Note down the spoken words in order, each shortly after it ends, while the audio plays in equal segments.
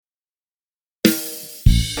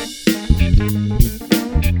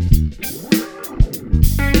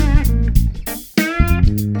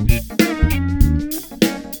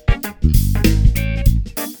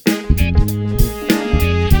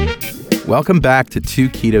Welcome back to Two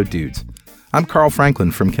Keto Dudes. I'm Carl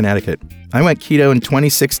Franklin from Connecticut. I went keto in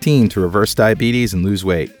 2016 to reverse diabetes and lose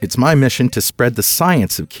weight. It's my mission to spread the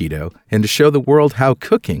science of keto and to show the world how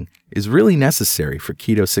cooking is really necessary for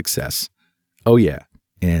keto success. Oh yeah,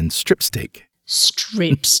 and strip steak.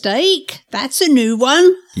 Strip steak? That's a new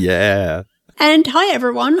one. Yeah. And hi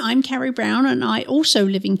everyone, I'm Carrie Brown and I also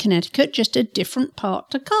live in Connecticut, just a different part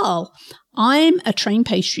to Carl. I'm a trained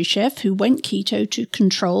pastry chef who went keto to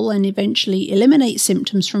control and eventually eliminate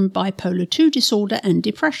symptoms from bipolar 2 disorder and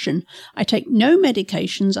depression. I take no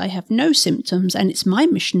medications, I have no symptoms, and it's my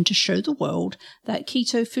mission to show the world that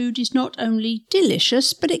keto food is not only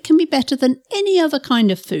delicious, but it can be better than any other kind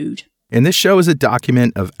of food. And this show is a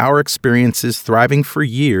document of our experiences thriving for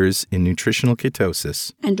years in nutritional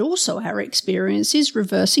ketosis. And also our experiences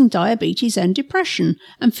reversing diabetes and depression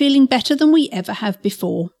and feeling better than we ever have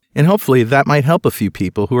before. And hopefully that might help a few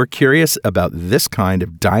people who are curious about this kind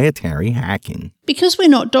of dietary hacking. Because we're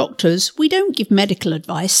not doctors, we don't give medical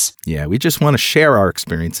advice. Yeah, we just want to share our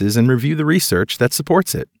experiences and review the research that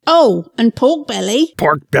supports it. Oh, and pork belly.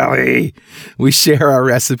 Pork belly! We share our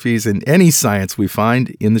recipes and any science we find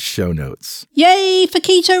in the show notes. Yay for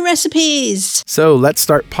keto recipes! So let's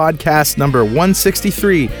start podcast number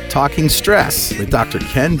 163, Talking Stress with Dr.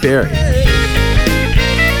 Ken Berry.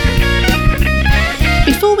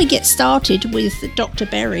 Before we get started with Dr.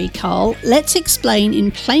 Berry, Carl, let's explain in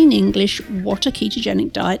plain English what a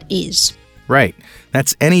ketogenic diet is. Right.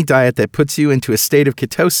 That's any diet that puts you into a state of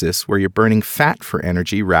ketosis where you're burning fat for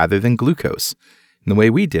energy rather than glucose. And the way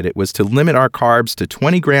we did it was to limit our carbs to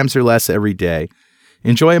 20 grams or less every day,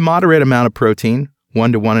 enjoy a moderate amount of protein,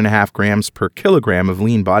 1 to 1.5 grams per kilogram of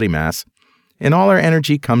lean body mass, and all our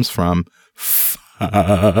energy comes from fat.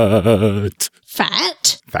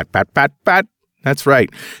 Fat? Fat. That's right.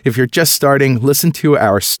 If you're just starting, listen to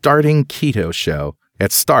our Starting Keto show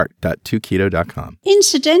at start.2keto.com.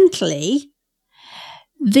 Incidentally,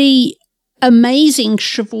 the amazing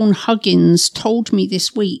Siobhan Huggins told me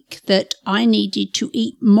this week that I needed to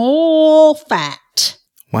eat more fat.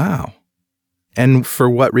 Wow. And for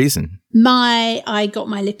what reason? I got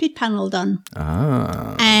my lipid panel done.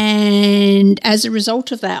 Ah. And as a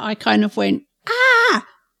result of that, I kind of went,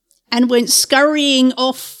 and went scurrying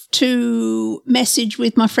off to message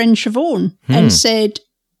with my friend Siobhan and said,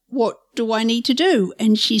 what do I need to do?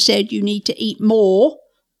 And she said, you need to eat more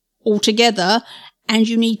altogether and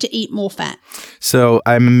you need to eat more fat. So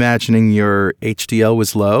I'm imagining your HDL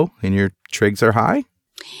was low and your trigs are high?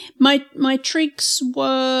 My trigs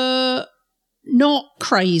were not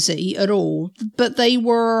crazy at all, but they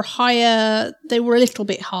were higher. They were a little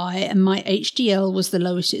bit high and my HDL was the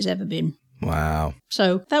lowest it's ever been. Wow.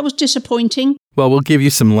 So that was disappointing. Well, we'll give you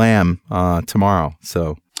some lamb tomorrow.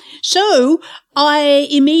 So I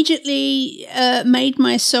immediately made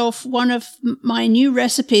myself one of my new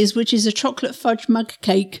recipes, which is a chocolate fudge mug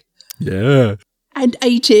cake. Yeah. And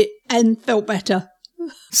ate it and felt better.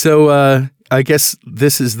 So I guess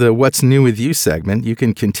this is the What's New With You segment. You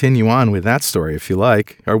can continue on with that story if you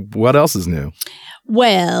like. Or what else is new?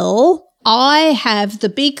 Well, I have the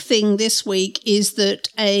big thing this week is that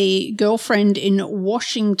a girlfriend in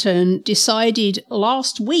Washington decided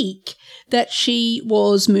last week that she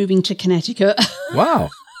was moving to Connecticut.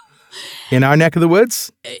 Wow. In our neck of the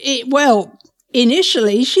woods? Well,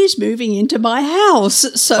 initially she's moving into my house.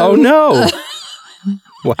 So, oh, no.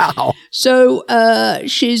 Wow. So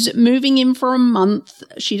she's moving in for a month.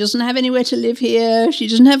 She doesn't have anywhere to live here. She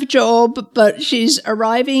doesn't have a job, but she's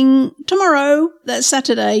arriving tomorrow. That's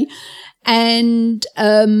Saturday. And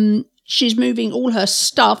she's moving all her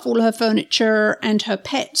stuff, all her furniture, and her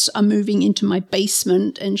pets are moving into my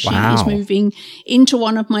basement. And she is moving into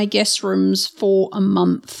one of my guest rooms for a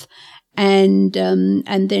month. And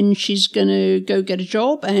then she's going to go get a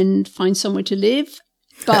job and find somewhere to live.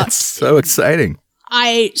 But that's so exciting.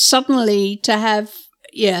 I suddenly to have,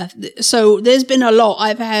 so there's been a lot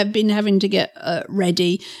I've been having to get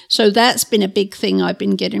ready. So that's been a big thing I've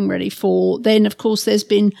been getting ready for. Then, of course, there's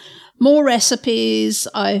been more recipes.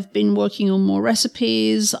 I've been working on more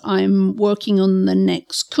recipes. I'm working on the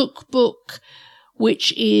next cookbook,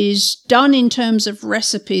 which is done in terms of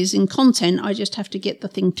recipes and content. I just have to get the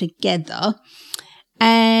thing together.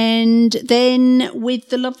 And then with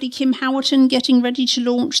the lovely Kim Howerton getting ready to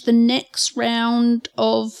launch the next round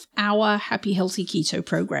of our Happy Healthy Keto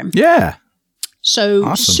program. Yeah. So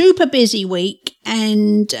awesome. Super busy week.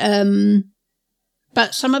 And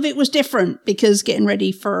but some of it was different because getting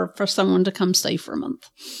ready for someone to come stay for a month.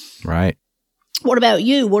 Right. What about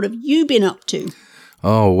you? What have you been up to?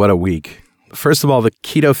 Oh, what a week. First of all, the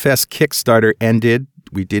Keto Fest Kickstarter ended.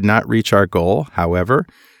 We did not reach our goal. However,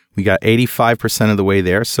 We got 85% of the way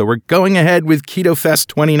there, so we're going ahead with Keto Fest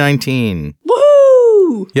 2019.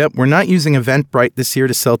 Woohoo! Yep, we're not using Eventbrite this year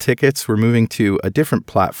to sell tickets. We're moving to a different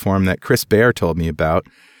platform that Chris Bear told me about.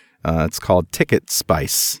 It's called Ticket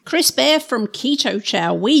Spice. Chris Bear from Keto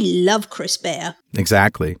Chow. We love Chris Bear.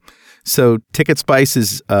 Exactly. So Ticket Spice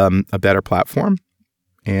is a better platform.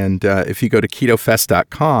 And if you go to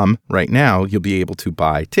ketofest.com right now, you'll be able to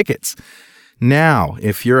buy tickets. Now,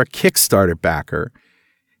 if you're a Kickstarter backer,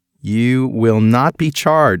 you will not be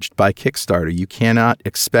charged by Kickstarter. You cannot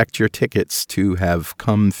expect your tickets to have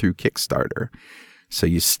come through Kickstarter. So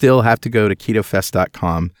you still have to go to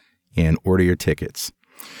ketofest.com and order your tickets.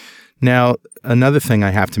 Now, another thing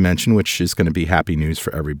I have to mention, which is going to be happy news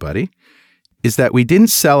for everybody, is that we didn't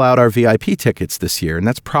sell out our VIP tickets this year. And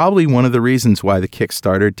that's probably one of the reasons why the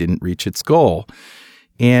Kickstarter didn't reach its goal.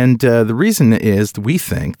 And the reason is we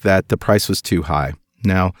think that the price was too high.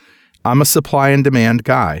 Now, I'm a supply and demand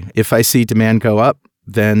guy. If I see demand go up,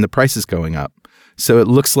 then the price is going up. So it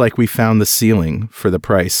looks like we found the ceiling for the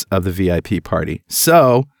price of the VIP party.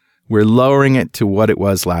 So we're lowering it to what it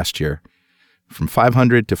was last year, from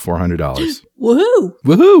 $500 to $400. Woohoo!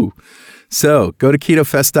 Woohoo! So go to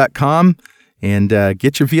ketofest.com and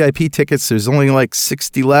get your VIP tickets. There's only like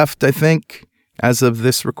 60 left, I think, as of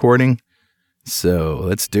this recording. So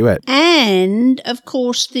let's do it. And, of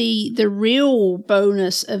course, the real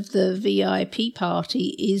bonus of the VIP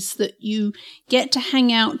party is that you get to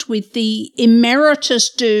hang out with the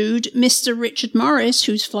emeritus dude, Mr. Richard Morris,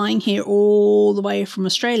 who's flying here all the way from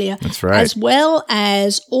Australia. That's right. As well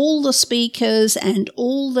as all the speakers and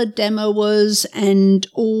all the demoers and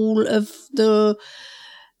all of the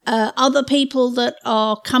other people that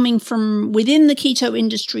are coming from within the keto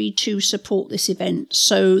industry to support this event.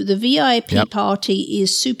 So the VIP party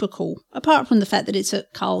is super cool, apart from the fact that it's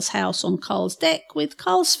at Carl's house on Carl's deck with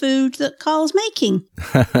Carl's food that Carl's making.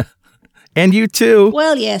 And you too.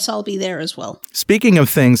 Well, yes, I'll be there as well. Speaking of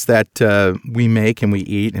things that we make and we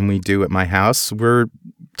eat and we do at my house, we're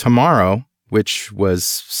tomorrow, which was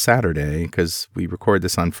Saturday because we record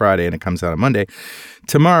this on Friday and it comes out on Monday.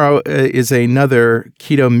 Tomorrow is another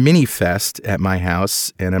Keto Mini Fest at my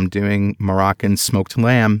house, and I'm doing Moroccan smoked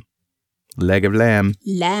lamb, leg of lamb.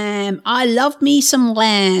 Lamb. I love me some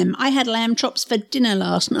lamb. I had lamb chops for dinner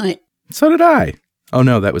last night. So did I. Oh,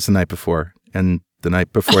 no, that was the night before. And the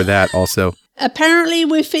night before that also. Apparently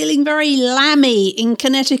we're feeling very lammy in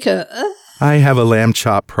Connecticut. I have a lamb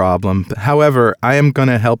chop problem. However, I am going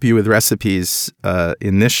to help you with recipes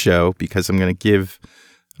in this show because I'm going to give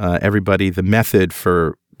everybody the method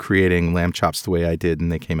for creating lamb chops the way I did,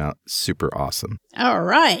 and they came out super awesome. All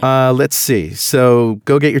right. Let's see. So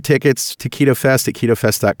go get your tickets to Keto Fest at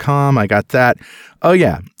ketofest.com. I got that. Oh,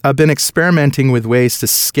 yeah. I've been experimenting with ways to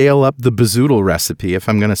scale up the bazoodle recipe if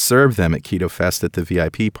I'm going to serve them at Keto Fest at the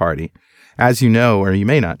VIP party. As you know, or you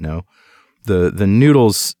may not know, the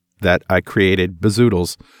noodles that I created,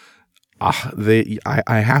 bazoodles, I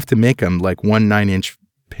have to make them like 1 9-inch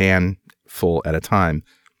pan full at a time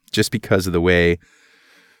just because of the way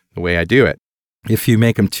I do it. If you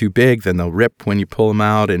make them too big, then they'll rip when you pull them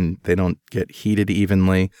out and they don't get heated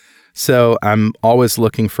evenly. So I'm always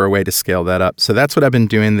looking for a way to scale that up. So that's what I've been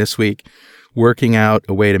doing this week, working out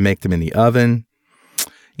a way to make them in the oven.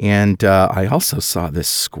 And I also saw this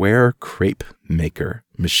square crepe maker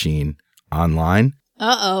machine online.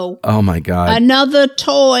 Uh-oh. Oh, my God. Another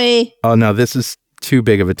toy. Oh, no, this is too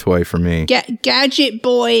big of a toy for me. Gadget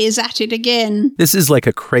Boy is at it again. This is like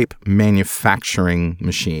a crepe manufacturing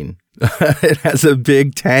machine. It has a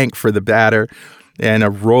big tank for the batter and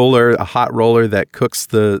a hot roller that cooks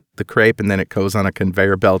the crepe, and then it goes on a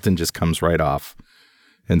conveyor belt and just comes right off.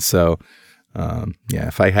 And so,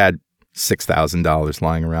 if I had $6,000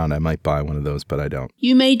 lying around, I might buy one of those, but I don't.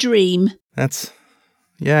 You may dream. I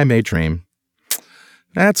may dream.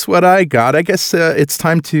 That's what I got. I guess it's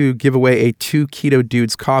time to give away a 2 Keto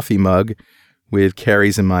Dudes coffee mug with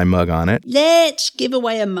Carrie's and my mug on it. Let's give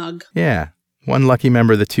away a mug. Yeah. One lucky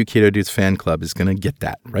member of the 2 Keto Dudes fan club is going to get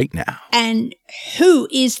that right now. And who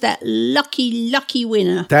is that lucky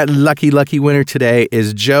winner? That lucky winner today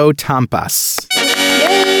is Joe Tampas.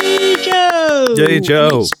 Yay, Joe! Yay,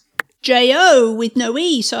 Joe! It's J-O with no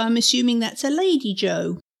E, so I'm assuming that's a Lady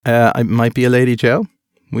Joe. It might be a Lady Joe.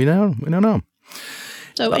 We don't know.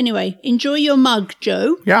 So anyway, enjoy your mug,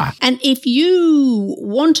 Joe. Yeah. And if you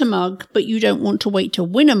want a mug, but you don't want to wait to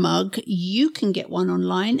win a mug, you can get one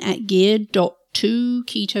online at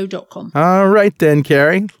gear.2keto.com. All right then,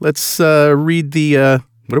 Carrie. Let's read the...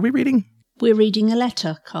 what are we reading? We're reading a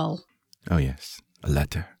letter, Carl. Oh, yes. A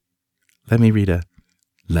letter. Let me read a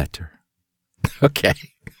letter. Okay.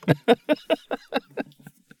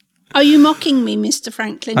 Are you mocking me, Mr.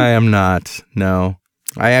 Franklin? I am not. No.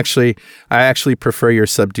 I actually prefer your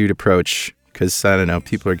subdued approach because, I don't know,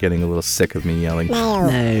 people are getting a little sick of me yelling. No.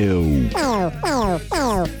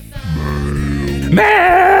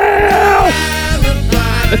 Meow!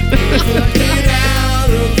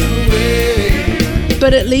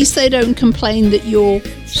 But at least they don't complain that you're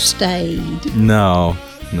stayed. No.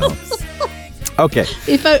 Okay.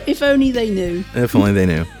 If only they knew. If only they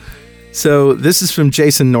knew. So this is from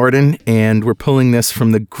Jason Norden, and we're pulling this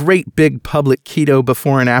from the great big public keto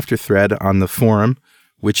before and after thread on the forum,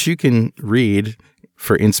 which you can read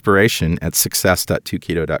for inspiration at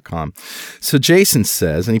success.2keto.com. So Jason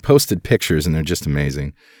says, and he posted pictures, and they're just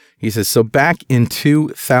amazing. He says, so back in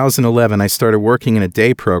 2011, I started working in a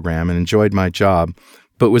day program and enjoyed my job,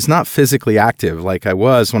 but was not physically active like I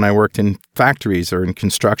was when I worked in factories or in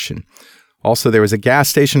construction. Also, there was a gas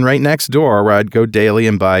station right next door where I'd go daily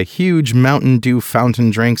and buy huge Mountain Dew fountain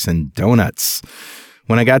drinks and donuts.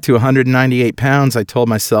 When I got to 198 pounds, I told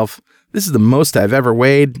myself, this is the most I've ever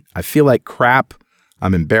weighed. I feel like crap.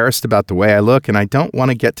 I'm embarrassed about the way I look, and I don't want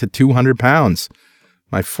to get to 200 pounds.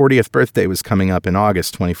 My 40th birthday was coming up in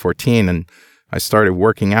August 2014, and I started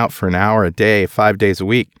working out for an hour a day, 5 days a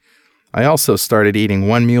week. I also started eating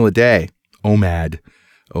one meal a day, OMAD.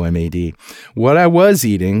 OMAD. What I was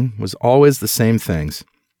eating was always the same things.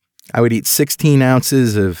 I would eat 16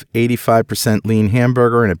 ounces of 85% lean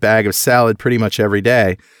hamburger and a bag of salad pretty much every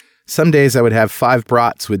day. Some days I would have 5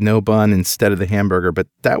 brats with no bun instead of the hamburger, but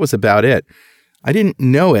that was about it. I didn't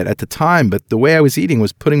know it at the time, but the way I was eating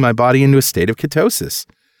was putting my body into a state of ketosis.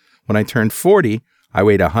 When I turned 40, I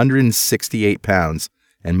weighed 168 pounds,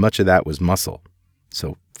 and much of that was muscle.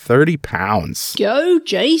 So 30 pounds. Go,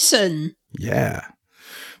 Jason. Yeah.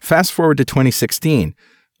 Fast forward to 2016,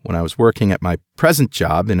 when I was working at my present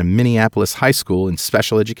job in a Minneapolis high school in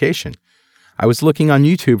special education. I was looking on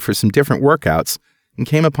YouTube for some different workouts and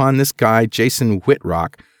came upon this guy, Jason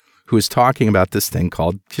Whitrock, who was talking about this thing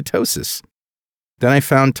called ketosis. Then I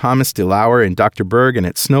found Thomas DeLauer and Dr. Berg, and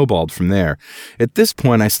it snowballed from there. At this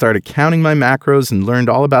point, I started counting my macros and learned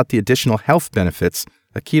all about the additional health benefits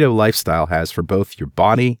a keto lifestyle has for both your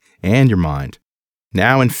body and your mind.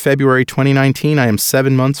 Now in February 2019, I am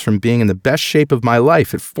 7 months from being in the best shape of my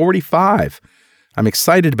life at 45. I'm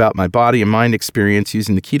excited about my body and mind experience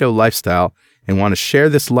using the keto lifestyle and want to share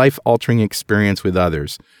this life-altering experience with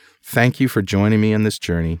others. Thank you for joining me on this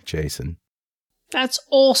journey, Jason. That's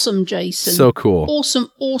awesome, Jason. So cool.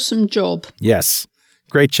 Awesome job. Yes.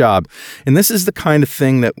 Great job. And this is the kind of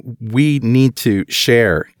thing that we need to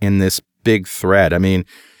share in this big thread. I mean,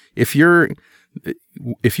 if you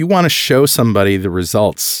want to show somebody the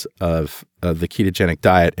results of the ketogenic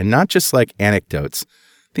diet and not just like anecdotes,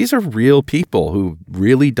 these are real people who've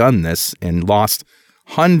really done this and lost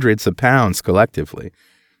hundreds of pounds collectively.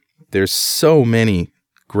 There's so many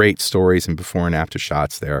great stories and before and after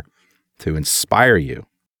shots there to inspire you.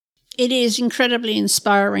 It is incredibly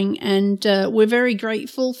inspiring, and we're very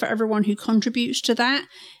grateful for everyone who contributes to that.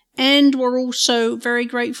 And we're also very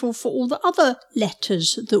grateful for all the other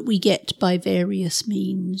letters that we get by various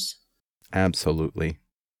means. Absolutely.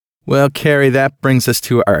 Well, Carrie, that brings us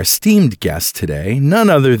to our esteemed guest today, none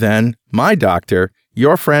other than my doctor,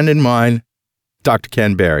 your friend and mine, Dr.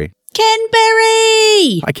 Ken Berry. Ken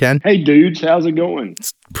Berry! Hi, Ken. Hey, dudes. How's it going?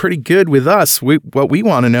 It's pretty good with us. What we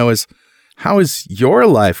want to know is, how is your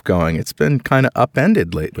life going? It's been kind of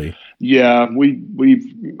upended lately. Yeah, we've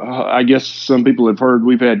I guess some people have heard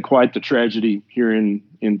we've had quite the tragedy here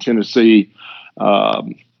in Tennessee.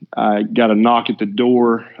 I got a knock at the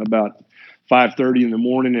door about 5:30 in the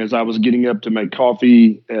morning as I was getting up to make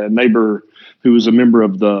coffee. A neighbor who was a member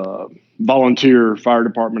of the volunteer fire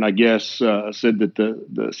department, I guess, said that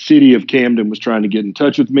the city of Camden was trying to get in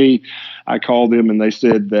touch with me. I called them and they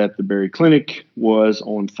said that the Berry Clinic was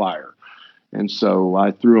on fire. And so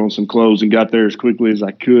I threw on some clothes and got there as quickly as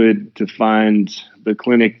I could to find the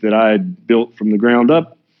clinic that I had built from the ground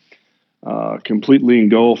up, completely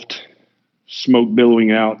engulfed, smoke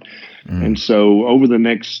billowing out. And so over the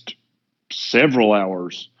next several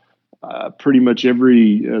hours, pretty much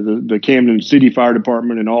the Camden City Fire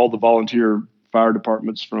Department and all the volunteer fire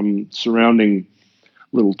departments from surrounding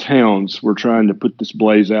little towns were trying to put this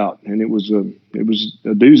blaze out. And it was a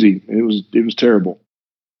doozy. It was terrible.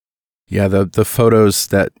 Yeah, the photos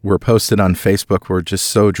that were posted on Facebook were just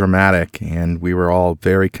so dramatic, and we were all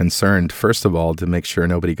very concerned, first of all, to make sure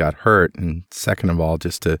nobody got hurt, and second of all,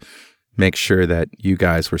 just to make sure that you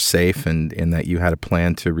guys were safe and that you had a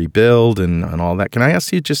plan to rebuild and all that. Can I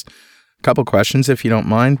ask you just a couple questions, if you don't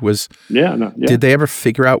mind? Did they ever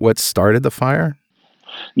figure out what started the fire?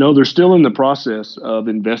 No, they're still in the process of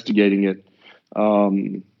investigating it.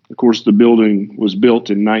 Of course, the building was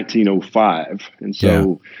built in 1905, and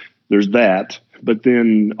so there's that. But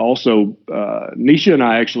then also, Nisha and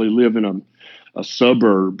I actually live in a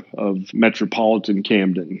suburb of metropolitan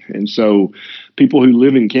Camden. And so people who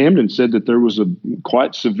live in Camden said that there was a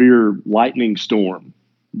quite severe lightning storm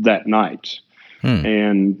that night.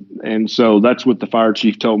 And so that's what the fire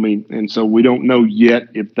chief told me. And so we don't know yet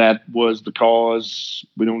if that was the cause.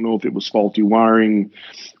 We don't know if it was faulty wiring.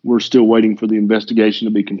 We're still waiting for the investigation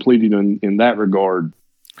to be completed in that regard.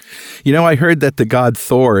 You know, I heard that the god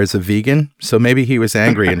Thor is a vegan, so maybe he was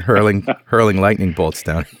angry and hurling lightning bolts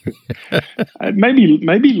down.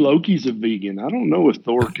 Maybe Loki's a vegan. I don't know if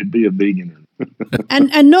Thor could be a vegan.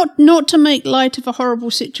 and not to make light of a horrible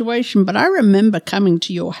situation, but I remember coming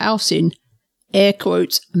to your house in air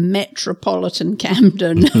quotes metropolitan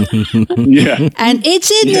Camden. Yeah. And it's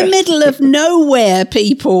in the middle of nowhere,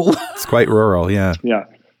 people. It's quite rural, yeah. Yeah,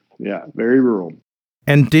 very rural.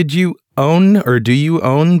 And did you own or do you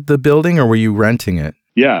own the building or were you renting it?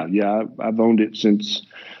 Yeah. I've owned it since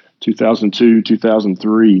 2002,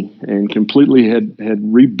 2003 and completely had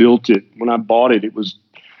rebuilt it. When I bought it, it was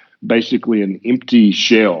basically an empty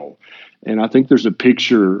shell. And I think there's a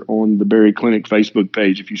picture on the Berry Clinic Facebook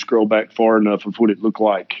page, if you scroll back far enough, of what it looked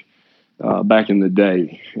like back in the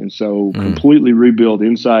day. And so completely rebuilt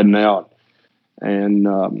inside and out. And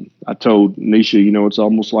I told Nisha, it's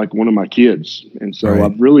almost like one of my kids. And so I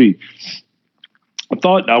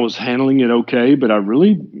thought I was handling it okay, but I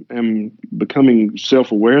really am becoming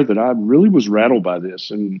self-aware that I really was rattled by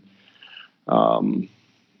this. And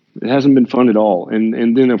it hasn't been fun at all.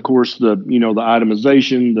 And then, of course, the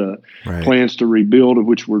itemization, the plans to rebuild, of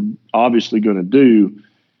which we're obviously going to do,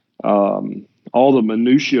 all the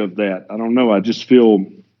minutia of that. I don't know. I just feel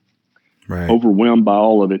overwhelmed by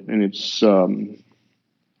all of it. And it's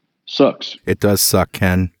sucks. It does suck,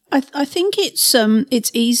 Ken. I think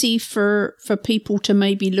it's easy for people to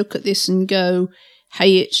maybe look at this and go,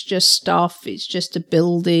 hey, it's just stuff. It's just a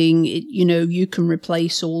building. You can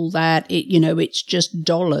replace all that. It's just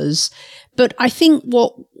dollars. But I think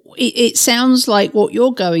it sounds like what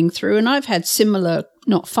you're going through, and I've had similar,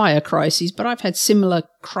 not fire crises, but I've had similar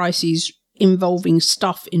crises involving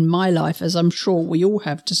stuff in my life, as I'm sure we all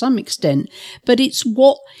have to some extent. But it's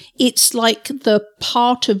like the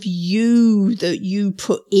part of you that you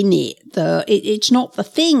put in it. It's not the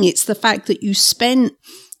thing. It's the fact that you spent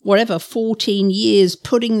 14 years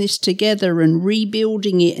putting this together and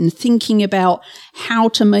rebuilding it and thinking about how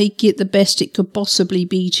to make it the best it could possibly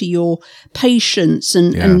be to your patients.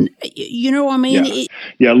 And you know what I mean?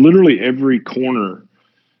 Yeah, literally every corner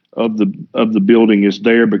of the building is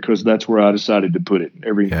there because that's where I decided to put it.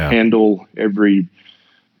 Every handle, every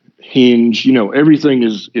hinge, everything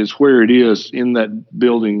is where it is in that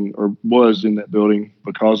building, or was in that building,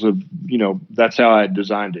 because of, that's how I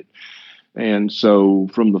designed it. And so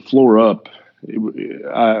from the floor up,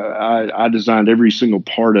 I designed every single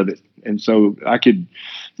part of it. And so I could,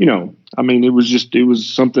 it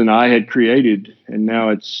was something I had created, and now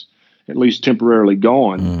it's at least temporarily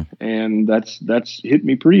gone. And that's hit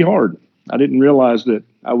me pretty hard. I didn't realize that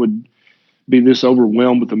I would be this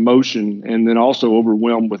overwhelmed with emotion, and then also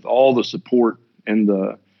overwhelmed with all the support and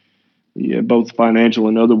both financial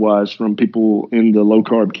and otherwise, from people in the low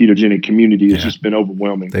carb ketogenic community. It's just been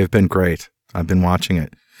overwhelming. They've been great. I've been watching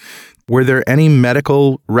it. Were there any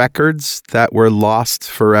medical records that were lost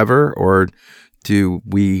forever, or do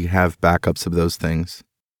we have backups of those things?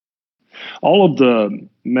 All of the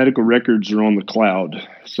medical records are on the cloud.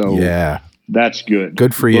 So that's good.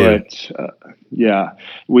 Good for you. But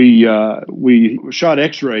we shot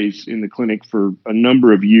x-rays in the clinic for a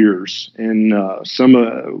number of years, and some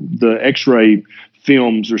of the x-ray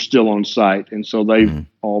films are still on site, and so they've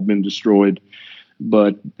all been destroyed.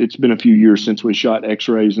 But it's been a few years since we shot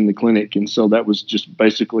x-rays in the clinic, and so that was just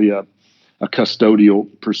basically a custodial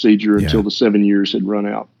procedure until the 7 years had run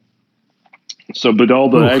out. So, but all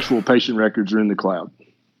the actual patient records are in the cloud.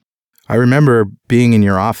 I remember being in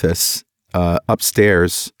your office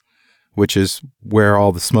upstairs, which is where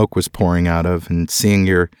all the smoke was pouring out of, and seeing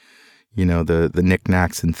your, the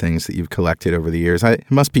knickknacks and things that you've collected over the years. It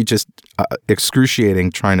must be just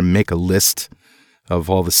excruciating trying to make a list of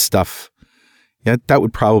all the stuff. Yeah, that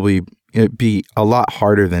would probably be a lot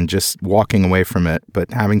harder than just walking away from it,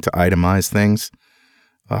 but having to itemize things.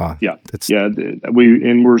 We're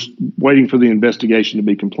waiting for the investigation to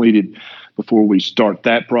be completed before we start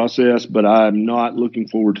that process, but I'm not looking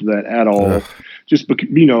forward to that at all. Just because,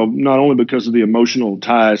 not only because of the emotional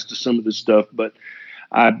ties to some of this stuff, but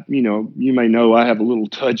You may know I have a little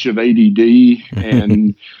touch of ADD,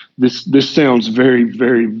 and this sounds very,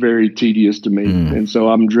 very, very tedious to me. And so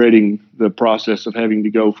I'm dreading the process of having to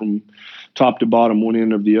go from top to bottom, one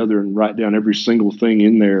end of the other, and write down every single thing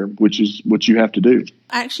in there, which is what you have to do.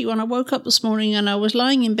 Actually, when I woke up this morning and I was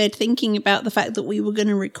lying in bed thinking about the fact that we were going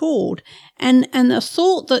to record, and the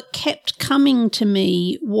thought that kept coming to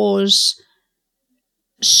me was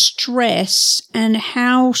stress and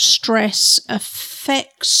how stress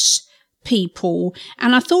affects people.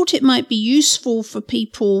 And I thought it might be useful for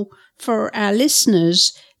people, for our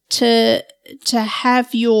listeners, to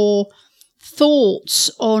have your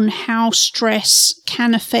thoughts on how stress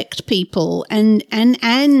can affect people, and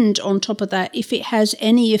on top of that, if it has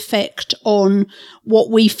any effect on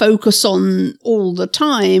what we focus on all the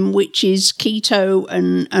time, which is keto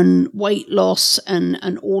and weight loss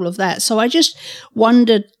and all of that. So I just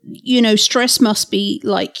wondered, stress must be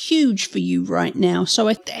like huge for you right now.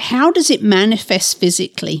 So how does it manifest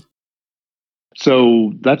physically?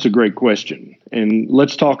 So that's a great question. And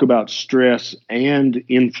let's talk about stress and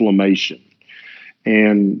inflammation.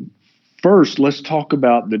 And first, let's talk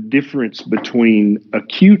about the difference between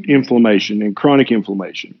acute inflammation and chronic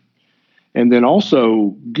inflammation, and then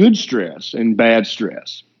also good stress and bad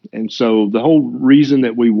stress. And so the whole reason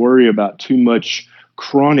that we worry about too much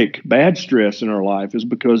chronic bad stress in our life is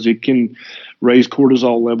because it can raise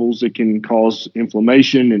cortisol levels. It can cause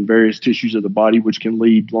inflammation in various tissues of the body, which can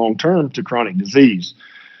lead long-term to chronic disease.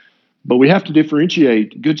 But we have to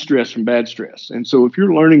differentiate good stress from bad stress. And so if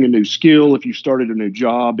you're learning a new skill, if you started a new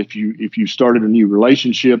job, if you started a new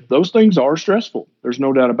relationship, those things are stressful. There's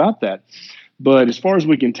no doubt about that. But as far as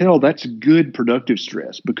we can tell, that's good, productive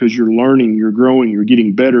stress because you're learning, you're growing, you're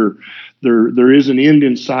getting better. There is an end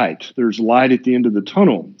in sight. There's light at the end of the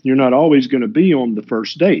tunnel. You're not always going to be on the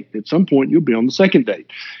first date. At some point, you'll be on the second date,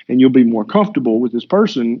 and you'll be more comfortable with this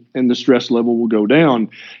person, and the stress level will go down,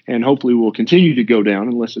 and hopefully will continue to go down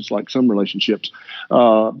unless it's like some relationships.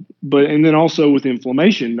 And then also with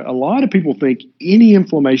inflammation, a lot of people think any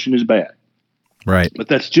inflammation is bad. Right. But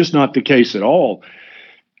that's just not the case at all.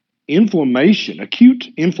 Inflammation, acute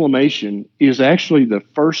inflammation, is actually the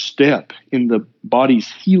first step in the body's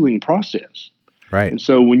healing process. Right. And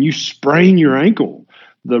so when you sprain your ankle,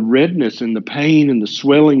 the redness and the pain and the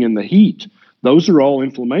swelling and the heat, those are all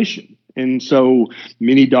inflammation. And so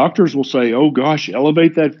many doctors will say, oh gosh,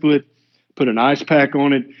 elevate that foot, put an ice pack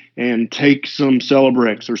on it, and take some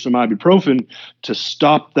Celebrex or some ibuprofen to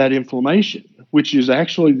stop that inflammation, which is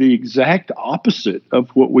actually the exact opposite of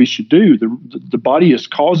what we should do. The body is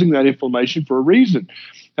causing that inflammation for a reason.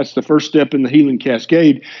 That's the first step in the healing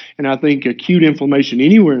cascade. And I think acute inflammation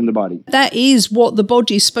anywhere in the body. That is what the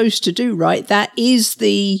body's supposed to do, right? That is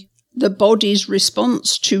the body's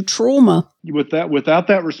response to trauma. Without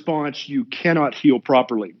that response, you cannot heal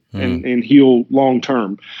properly and heal long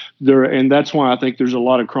term. And that's why I think there's a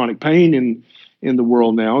lot of chronic pain in the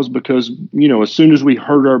world now, is because, as soon as we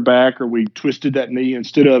hurt our back or we twisted that knee,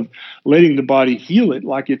 instead of letting the body heal it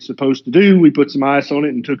like it's supposed to do, we put some ice on it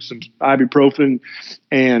and took some ibuprofen.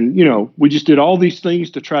 And, we just did all these things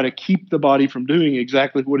to try to keep the body from doing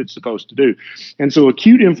exactly what it's supposed to do. And so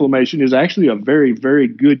acute inflammation is actually a very, very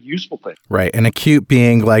good, useful thing. Right. And acute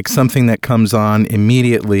being like something that comes on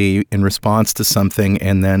immediately in response to something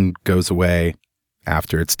and then goes away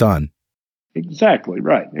after it's done. Exactly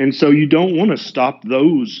right. And so you don't want to stop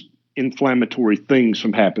those inflammatory things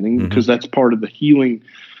from happening because that's part of the healing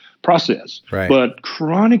process. Right. But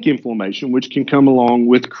chronic inflammation, which can come along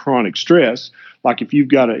with chronic stress, like if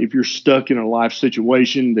you're stuck in a life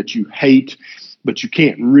situation that you hate, but you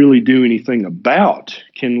can't really do anything about,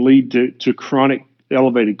 can lead to chronic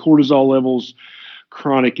elevated cortisol levels,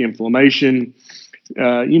 chronic inflammation,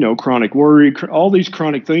 chronic worry, all these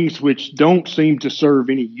chronic things which don't seem to serve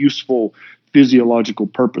any useful physiological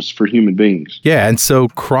purpose for human beings. Yeah, and so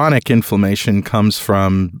chronic inflammation comes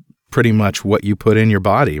from pretty much what you put in your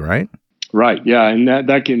body, right? Right, yeah, and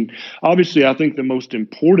that can, obviously, I think the most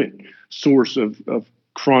important source of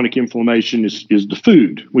chronic inflammation is the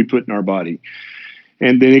food we put in our body.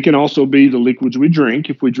 And then it can also be the liquids we drink.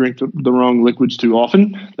 If we drink the wrong liquids too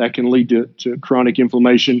often, that can lead to chronic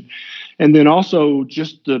inflammation. And then also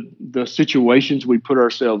just the situations we put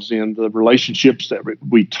ourselves in, the relationships that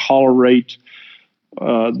we tolerate,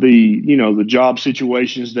 the job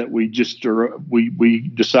situations that we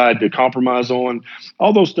decide to compromise on.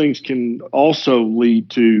 All those things can also lead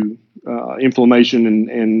to inflammation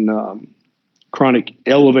and chronic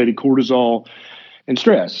elevated cortisol and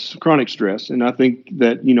stress, chronic stress. And I think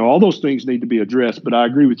that, all those things need to be addressed. But I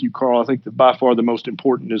agree with you, Carl. I think that by far the most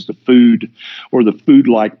important is the food or the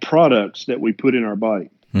food-like products that we put in our body.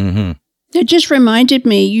 Mm-hmm. It just reminded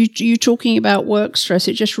me, you talking about work stress,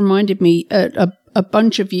 it just reminded me a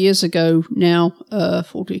bunch of years ago now,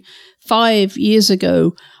 45 years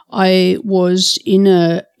ago, I was in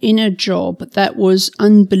a job that was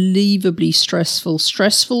unbelievably stressful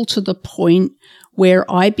to the point where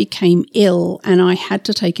I became ill and I had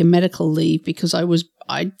to take a medical leave because I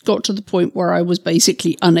got to the point where I was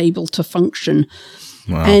basically unable to function.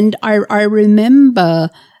 Wow. And I remember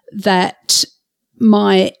that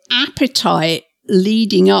my appetite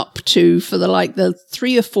leading up to for the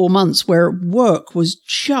 3 or 4 months where work was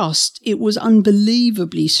it was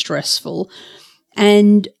unbelievably stressful,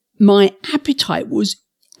 and my appetite was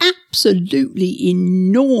absolutely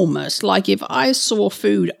enormous. Like if I saw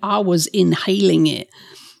food, I was inhaling it.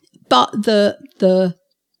 But the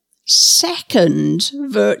second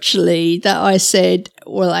virtually that I said,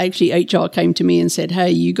 well, actually HR came to me and said,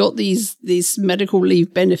 hey, you got this medical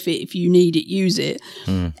leave benefit. If you need it, use it.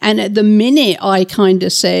 And at the minute I kind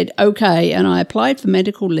of said, okay, and I applied for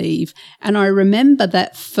medical leave. And I remember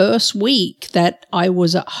that first week that I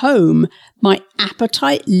was at home, my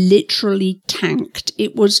appetite literally tanked.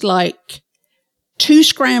 It was like 2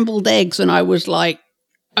 scrambled eggs and I was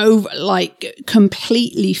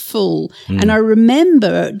completely full. And I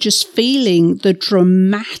remember just feeling the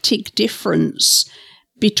dramatic difference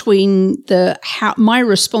between my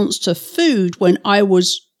response to food when I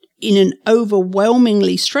was in an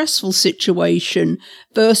overwhelmingly stressful situation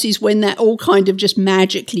versus when that all kind of just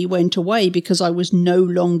magically went away because I was no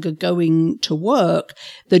longer going to work.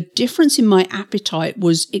 The difference in my appetite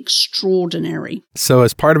was extraordinary. So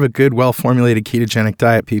as part of a good, well-formulated ketogenic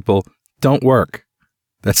diet, people, don't work.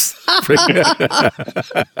 That's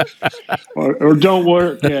or don't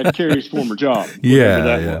work at Carrie's former job.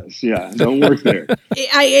 Yeah. Yeah, don't work there.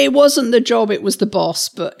 It wasn't the job, it was the boss.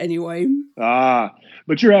 But anyway.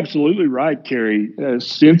 But you're absolutely right, Carrie.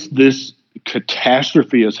 Since this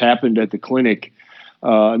catastrophe has happened at the clinic,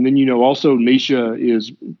 and then, also Nisha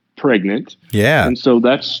is pregnant. Yeah. And so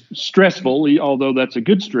that's stressful, although that's a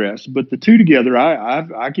good stress. But the two together,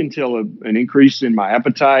 I can tell an increase in my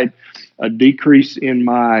appetite, a decrease in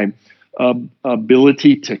my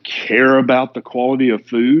ability to care about the quality of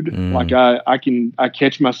food. Like I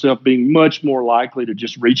catch myself being much more likely to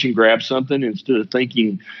just reach and grab something instead of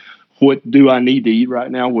thinking, what do I need to eat right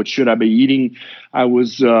now? What should I be eating? I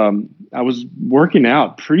was working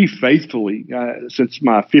out pretty faithfully since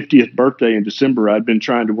my 50th birthday in December. I'd been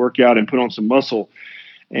trying to work out and put on some muscle,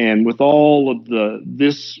 and with all of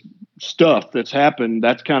this stuff that's happened,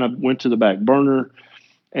 that's kind of went to the back burner.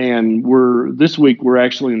 And this week we're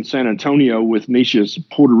actually in San Antonio with Nisha's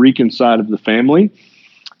Puerto Rican side of the family,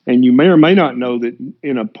 and you may or may not know that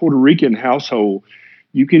in a Puerto Rican household,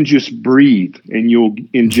 you can just breathe and you'll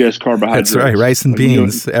ingest carbohydrates. That's right. Rice and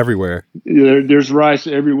beans everywhere. There's rice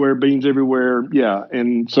everywhere, beans everywhere. Yeah.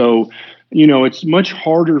 And so, it's much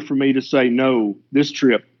harder for me to say no this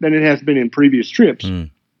trip than it has been in previous trips.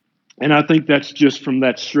 And I think that's just from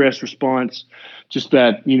that stress response, just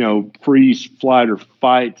that, freeze, flight, or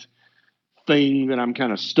fight thing that I'm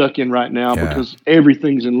kind of stuck in right now because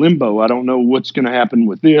everything's in limbo. I don't know what's going to happen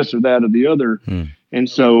with this or that or the other. And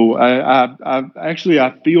so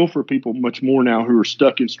I feel for people much more now who are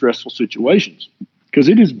stuck in stressful situations, because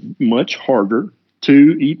it is much harder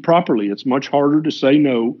to eat properly. It's much harder to say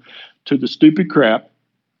no to the stupid crap.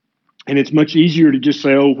 And it's much easier to just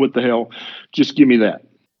say, oh, what the hell? Just give me that.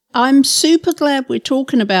 I'm super glad we're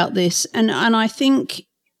talking about this. And I think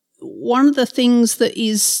one of the things that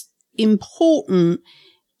is important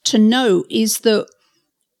to know is that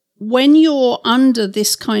when you're under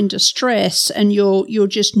this kind of stress and you're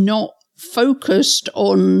just not focused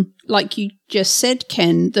on, like you just said,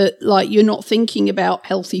 Ken, that you're not thinking about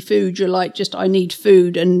healthy food, you're just, I need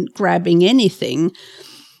food and grabbing anything.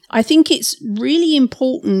 I think it's really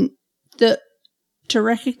important to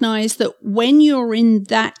recognize that when you're in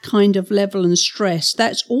that kind of level and stress,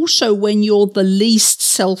 that's also when you're the least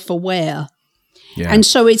self-aware. Yeah. And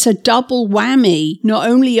so it's a double whammy. Not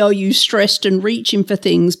only are you stressed and reaching for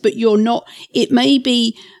things, but you're not, it may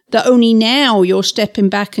be that only now you're stepping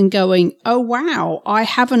back and going, oh, wow, I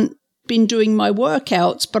haven't been doing my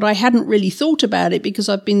workouts, but I hadn't really thought about it because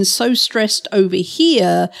I've been so stressed over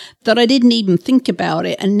here that I didn't even think about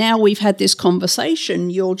it. And now we've had this conversation.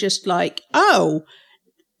 You're just like, oh,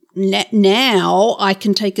 now I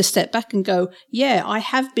can take a step back and go, yeah, I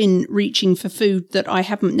have been reaching for food that I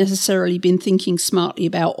haven't necessarily been thinking smartly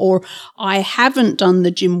about, or I haven't done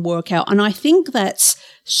the gym workout. And I think that's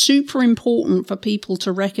super important for people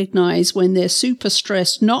to recognize when they're super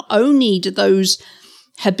stressed. Not only do those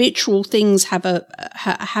habitual things have a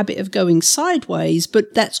habit of going sideways,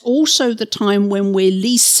 but that's also the time when we're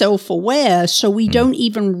least self-aware, so we don't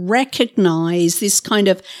even recognize this kind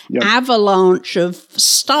of avalanche of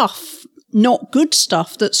stuff, not good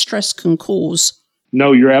stuff, that stress can cause.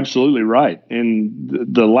 No, you're absolutely right. And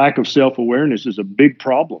the lack of self-awareness is a big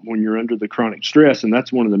problem when you're under the chronic stress, and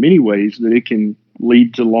that's one of the many ways that it can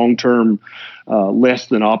lead to long-term less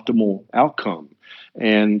than optimal outcome.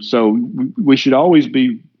 And so we should always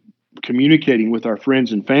be communicating with our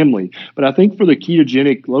friends and family. But I think for the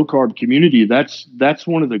ketogenic low-carb community, that's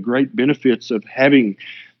one of the great benefits of having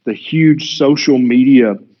the huge social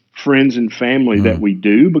media friends and family that we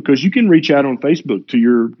do, because you can reach out on Facebook to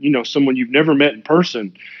your, someone you've never met in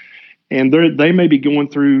person, and they may be going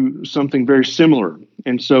through something very similar.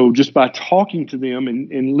 And so just by talking to them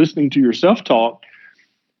and listening to your self-talk,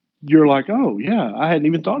 you're like, oh, yeah, I hadn't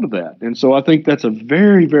even thought of that. And so I think that's a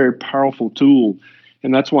very, very powerful tool.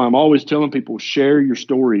 And that's why I'm always telling people, share your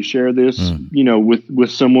story, share this,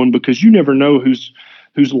 with someone, because you never know whose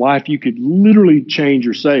life you could literally change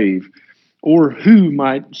or save, or who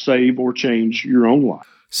might save or change your own life.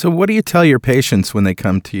 So what do you tell your patients when they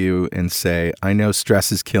come to you and say, I know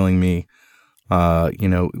stress is killing me,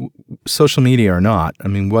 social media or not? I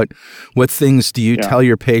mean, what things do you tell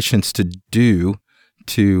your patients to do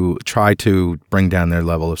to try to bring down their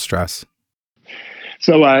level of stress?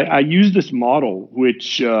 So I use this model,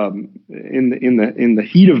 which in the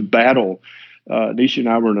heat of battle, Nisha and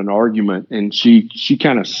I were in an argument, and she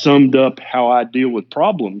kind of summed up how I deal with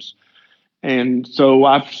problems. And so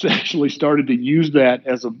I've actually started to use that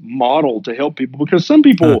as a model to help people, because some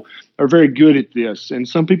people are very good at this and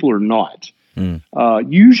some people are not.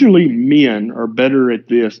 Usually men are better at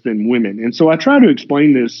this than women. And so I try to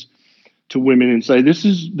explain this to women and say, this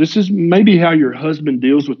is maybe how your husband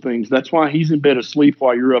deals with things. That's why he's in bed asleep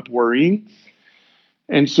while you're up worrying.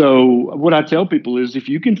 And so what I tell people is, if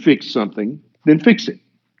you can fix something, then fix it.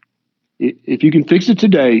 If you can fix it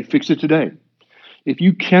today, fix it today. If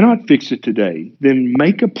you cannot fix it today, then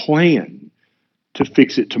make a plan to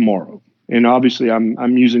fix it tomorrow. And obviously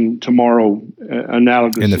I'm using tomorrow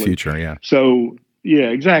analogously. In the future, yeah. So yeah,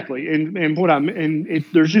 exactly. And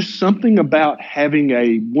there's just something about having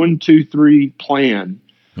a 1, 2, 3 plan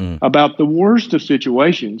about the worst of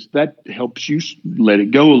situations that helps you let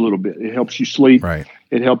it go a little bit. It helps you sleep. Right.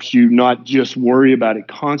 It helps you not just worry about it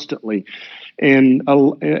constantly. And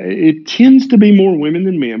it tends to be more women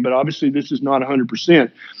than men, but obviously this is not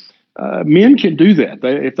 100%. Men can do that.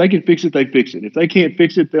 If they can fix it, they fix it. If they can't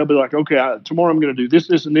fix it, they'll be like, okay, tomorrow I'm going to do this,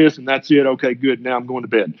 this, and this, and that's it. Okay, good. Now I'm going to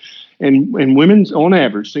bed. And women, on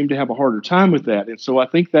average, seem to have a harder time with that. And so I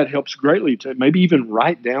think that helps greatly to maybe even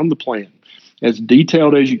write down the plan as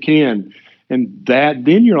detailed as you can. And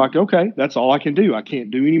then you're like, okay, that's all I can do. I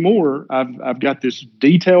can't do any more. I've got this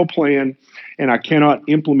detailed plan, and I cannot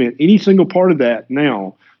implement any single part of that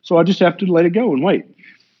now. So I just have to let it go and wait.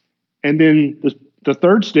 And then the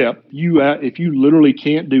third step, if you literally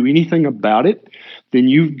can't do anything about it, then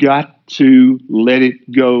you've got to let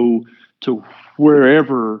it go to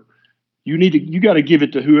wherever you got to give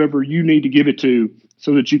it to whoever you need to give it to,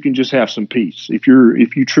 so that you can just have some peace. If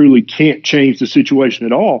you truly can't change the situation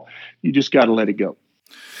at all, you just got to let it go.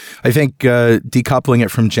 I think decoupling it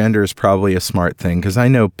from gender is probably a smart thing, because I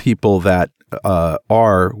know people that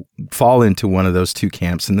fall into one of those two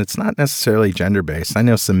camps, and it's not necessarily gender-based. I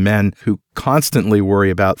know some men who constantly worry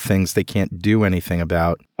about things they can't do anything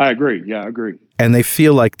about. I agree. Yeah, I agree. And they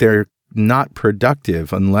feel like they're not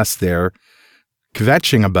productive unless they're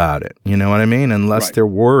kvetching about it. You know what I mean? Unless they're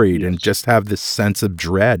worried and just have this sense of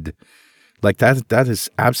dread. Like that is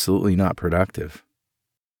absolutely not productive.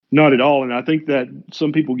 Not at all. And I think that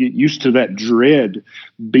some people get used to that dread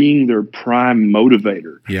being their prime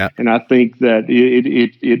motivator. Yeah. And I think that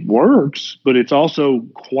it works, but it's also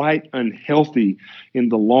quite unhealthy in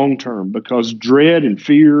the long term, because dread and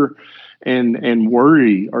fear and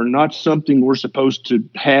worry are not something we're supposed to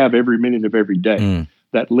have every minute of every day.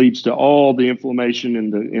 That leads to all the inflammation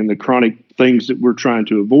and the chronic things that we're trying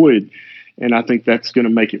to avoid. And I think that's going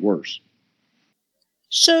to make it worse.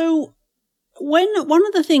 So one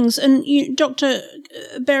of the things, and Dr.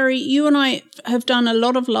 Berry, you and I have done a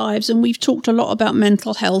lot of lives, and we've talked a lot about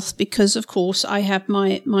mental health because, of course, I have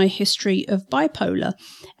my history of bipolar.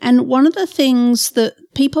 And one of the things that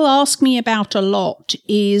people ask me about a lot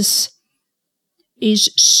is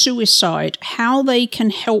suicide, how they can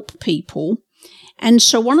help people. And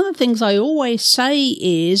so one of the things I always say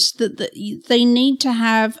is that they need to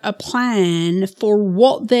have a plan for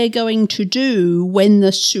what they're going to do when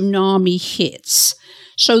the tsunami hits.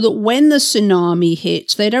 so that when the tsunami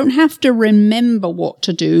hits, they don't have to remember what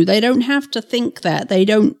to do. They don't have to think that. They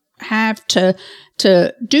don't have to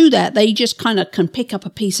do that. They just kind of can pick up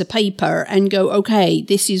a piece of paper and go, okay,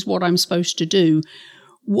 this is what I'm supposed to do.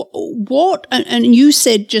 What, and you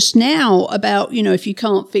said just now about, if you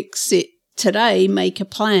can't fix it today, make a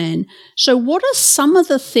plan. So what are some of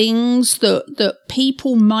the things that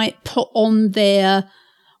people might put on their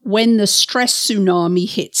when the stress tsunami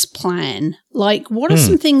hits plan? Like, what are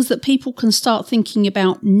some things that people can start thinking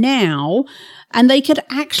about now, and they could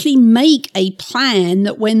actually make a plan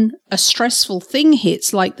that when a stressful thing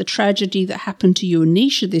hits, like the tragedy that happened to you and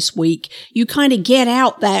Nisha this week, you kind of get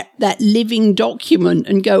out that living document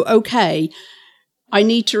and go, okay, I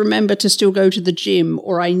need to remember to still go to the gym,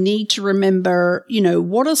 or I need to remember,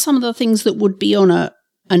 what are some of the things that would be on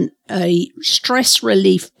a stress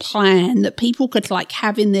relief plan that people could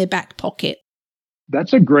have in their back pocket?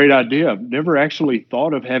 That's a great idea. I've never actually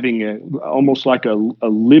thought of having almost like a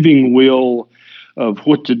living will of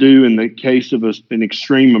what to do in the case of an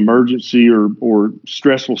extreme emergency or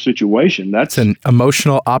stressful situation. That's an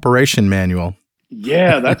emotional operation manual.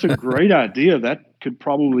 Yeah, that's a great idea. That could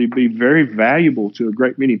probably be very valuable to a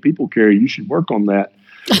great many people, Carrie. You should work on that.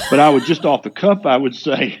 But I would just off the cuff, I would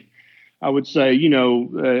say,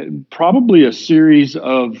 probably a series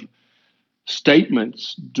of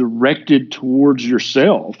statements directed towards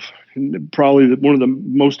yourself. And probably one of the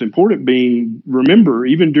most important being, remember,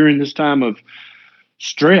 even during this time of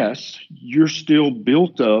stress, you're still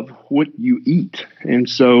built of what you eat. And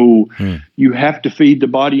so you have to feed the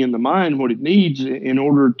body and the mind what it needs in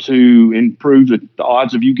order to improve the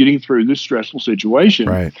odds of you getting through this stressful situation.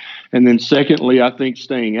 Right. And then secondly, I think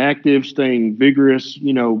staying active, staying vigorous,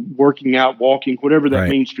 working out, walking, whatever that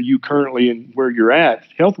means for you currently and where you're at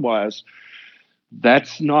health-wise,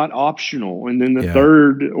 that's not optional. And then the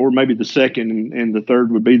third, or maybe the second, and the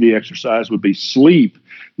third would be the exercise, would be sleep.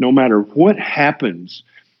 No matter what happens,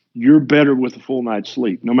 you're better with a full night's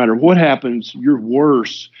sleep. No matter what happens, you're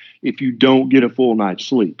worse if you don't get a full night's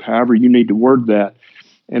sleep. However you need to word that.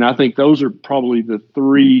 And I think those are probably the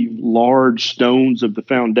three large stones of the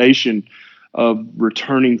foundation of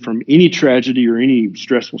returning from any tragedy or any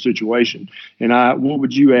stressful situation. And what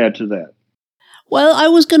would you add to that? Well, I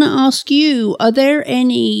was going to ask you, are there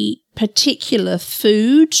any particular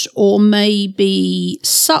foods or maybe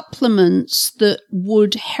supplements that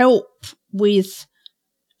would help with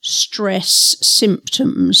stress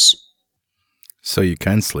symptoms? So you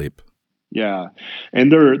can sleep. Yeah.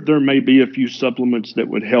 And there may be a few supplements that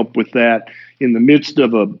would help with that in the midst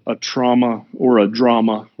of a trauma or a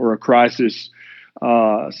drama or a crisis.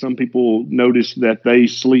 Some people notice that they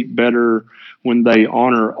sleep better when they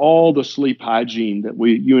honor all the sleep hygiene that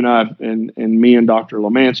you and I and me and Dr.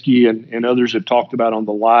 Lemansky and others have talked about on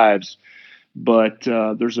the lives. But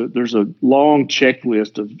there's a long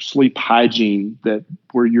checklist of sleep hygiene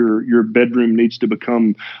where your bedroom needs to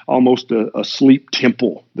become almost a sleep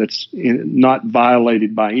temple that's not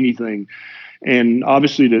violated by anything. And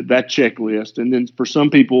obviously that checklist. And then for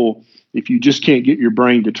some people, if you just can't get your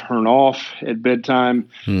brain to turn off at bedtime,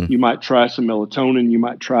 you might try some melatonin. You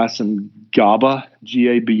might try some GABA,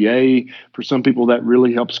 G-A-B-A. For some people, that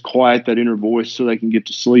really helps quiet that inner voice so they can get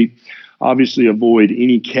to sleep. Obviously, avoid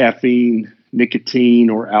any caffeine, nicotine,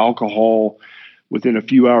 or alcohol within a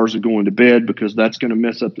few hours of going to bed because that's going to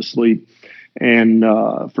mess up the sleep. And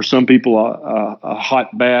for some people, a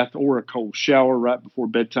hot bath or a cold shower right before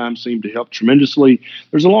bedtime seem to help tremendously.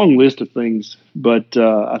 There's a long list of things, but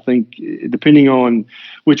I think depending on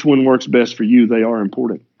which one works best for you, they are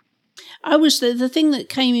important. The thing that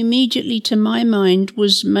came immediately to my mind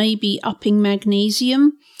was maybe upping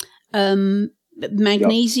magnesium.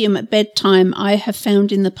 Magnesium at bedtime, I have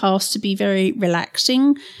found in the past to be very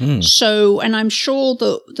relaxing. So, and I'm sure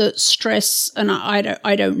that stress, and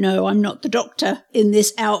I don't know, I'm not the doctor in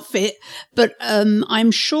this outfit, but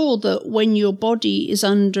I'm sure that when your body is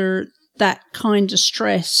under that kind of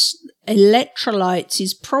stress, electrolytes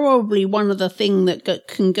is probably one of the things that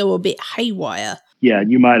can go a bit haywire. Yeah,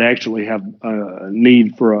 you might actually have a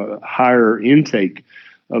need for a higher intake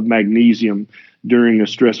of magnesium during a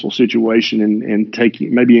stressful situation, and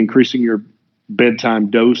maybe increasing your bedtime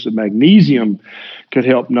dose of magnesium could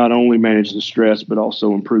help not only manage the stress, but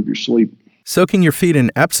also improve your sleep. Soaking your feet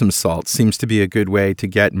in Epsom salt seems to be a good way to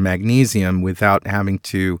get magnesium without having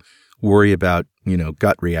to worry about,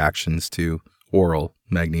 gut reactions to oral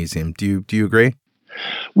magnesium. Do you agree?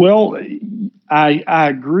 Well, I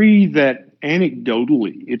agree that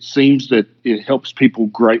anecdotally, it seems that it helps people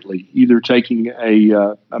greatly, either taking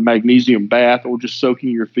a magnesium bath or just soaking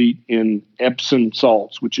your feet in Epsom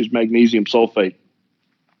salts, which is magnesium sulfate.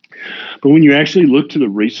 But when you actually look to the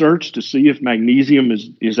research to see if magnesium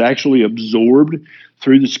is actually absorbed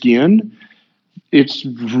through the skin, it's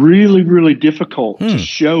really, really difficult to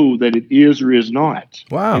show that it is or is not.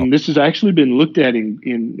 Wow. And this has actually been looked at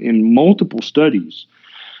in multiple studies.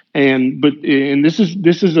 And this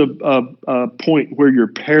is a point where your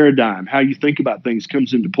paradigm, how you think about things,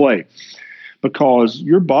 comes into play, because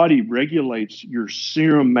your body regulates your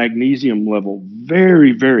serum magnesium level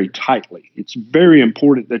very, very tightly. It's very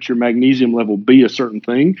important that your magnesium level be a certain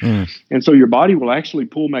thing. And so your body will actually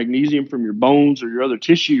pull magnesium from your bones or your other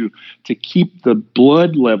tissue to keep the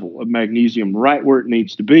blood level of magnesium right where it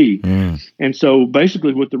needs to be. And so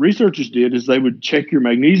basically what the researchers did is they would check your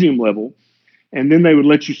magnesium level, and then they would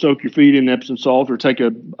let you soak your feet in Epsom salt or take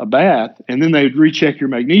a bath, and then they would recheck your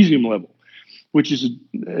magnesium level. Which is,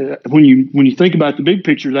 when you think about the big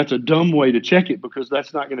picture, that's a dumb way to check it, because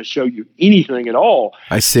that's not going to show you anything at all.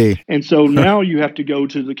 I see. And so now you have to go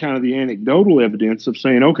to the kind of the anecdotal evidence of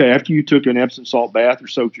saying, okay, after you took an Epsom salt bath or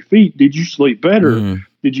soaked your feet, did you sleep better?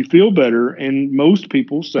 Did you feel better? And most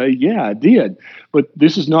people say, yeah, I did. But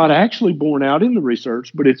this is not actually borne out in the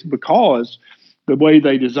research, but it's because the way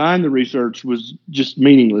they designed the research was just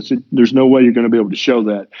meaningless. There's no way you're going to be able to show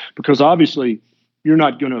that, because obviously you're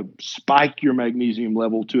not going to spike your magnesium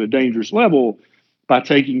level to a dangerous level by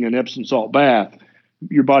taking an Epsom salt bath.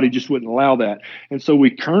 Your body just wouldn't allow that. And so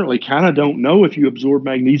we currently kind of don't know if you absorb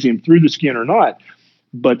magnesium through the skin or not.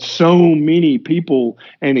 But so many people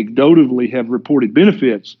anecdotally have reported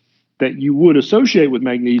benefits that you would associate with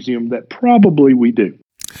magnesium that probably we do.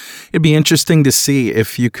 It'd be interesting to see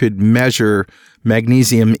if you could measure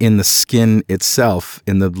magnesium in the skin itself,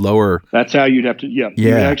 in the lower. That's how you'd have to. Yeah.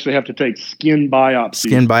 You actually have to take skin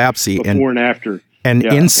biopsy before and after. And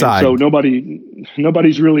inside. And so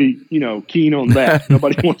nobody's really, keen on that.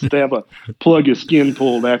 Nobody wants to have a plug of skin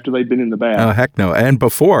pulled after they've been in the bath. Oh, heck no. And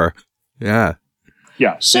before. Yeah.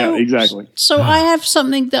 Yeah, exactly. So I have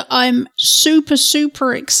something that I'm super,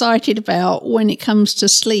 super excited about when it comes to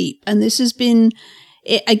sleep. And this has been,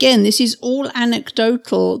 again, this is all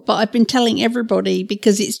anecdotal, but I've been telling everybody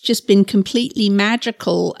because it's just been completely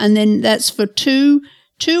magical. And then that's for two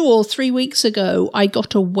or 3 weeks ago, I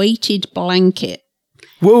got a weighted blanket.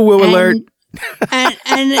 Woo alert.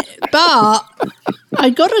 But I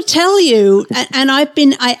got to tell you, and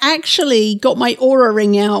I actually got my Oura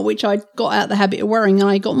ring out, which I got out of the habit of wearing, and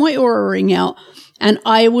I got my Oura ring out, and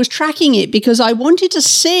I was tracking it because I wanted to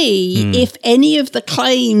see if any of the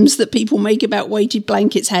claims that people make about weighted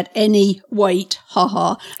blankets had any weight,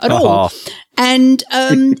 at all. And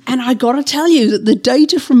I got to tell you that the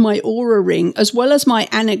data from my Oura ring, as well as my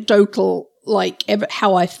anecdotal,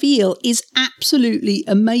 how I feel, is absolutely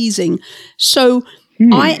amazing. So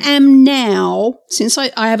I am now, since I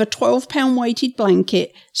have a 12-pound weighted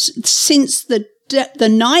blanket, since the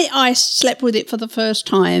night I slept with it for the first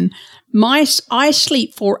time, I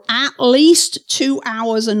sleep for at least 2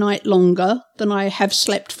 hours a night longer than I have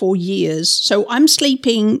slept for years. So I'm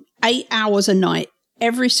sleeping 8 hours a night,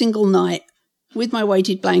 every single night, with my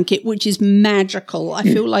weighted blanket, which is magical. I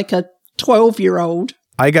feel like a 12-year-old.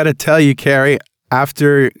 I got to tell you, Carrie,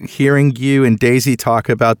 after hearing you and Daisy talk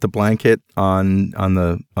about the blanket on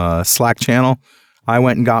the Slack channel, I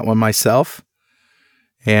went and got one myself,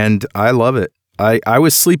 and I love it. I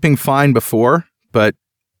was sleeping fine before, but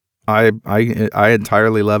I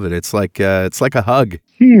entirely love it. It's like a hug.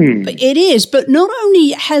 But it is. But not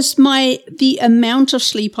only has the amount of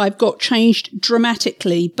sleep I've got changed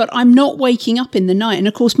dramatically, but I'm not waking up in the night. And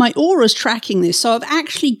of course, my Oura's tracking this, so I've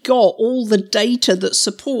actually got all the data that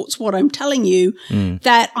supports what I'm telling you,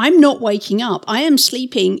 that I'm not waking up. I am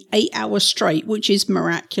sleeping 8 hours straight, which is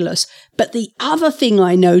miraculous. But the other thing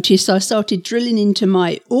I noticed, I started drilling into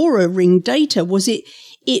my Oura ring data, was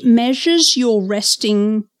it measures your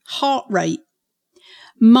resting heart rate.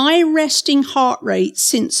 My resting heart rate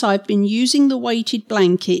since I've been using the weighted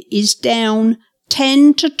blanket is down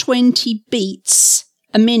 10 to 20 beats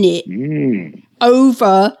a minute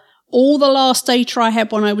over all the last data I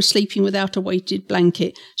had when I was sleeping without a weighted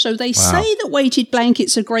blanket. So they say that weighted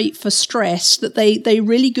blankets are great for stress, that they're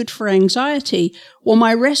really good for anxiety. Well,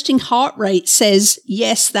 my resting heart rate says,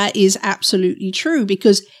 yes, that is absolutely true,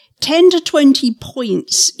 because 10 to 20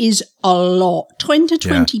 points is a lot. 20 to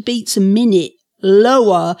 20 beats a minute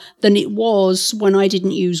lower than it was when I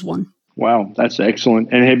didn't use one. Wow, that's excellent.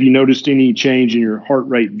 And have you noticed any change in your heart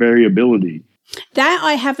rate variability? That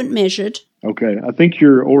I haven't measured. Okay, I think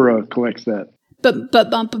your Oura collects that.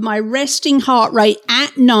 But my resting heart rate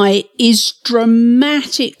at night is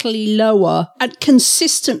dramatically lower, and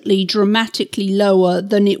consistently dramatically lower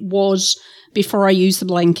than it was before I used the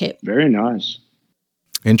blanket. Very nice.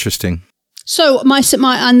 Interesting. So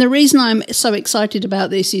and the reason I'm so excited about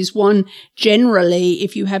this is, one, generally,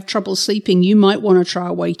 if you have trouble sleeping, you might want to try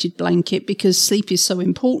a weighted blanket because sleep is so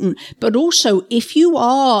important. But also, if you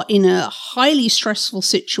are in a highly stressful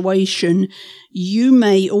situation, you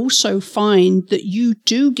may also find that you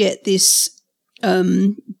do get this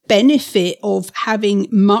benefit of having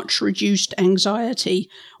much reduced anxiety,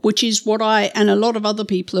 which is what I and a lot of other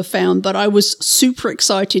people have found. But I was super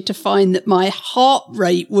excited to find that my heart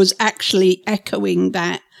rate was actually echoing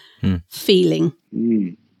that feeling.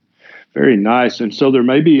 Very nice. And so there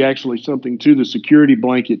may be actually something to the security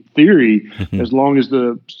blanket theory, as long as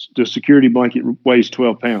the security blanket weighs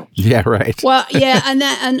 12 pounds. Yeah, right. Well, yeah,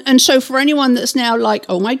 and so for anyone that's now like,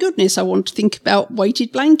 oh my goodness, I want to think about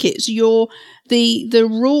weighted blankets, the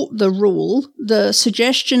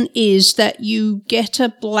suggestion is that you get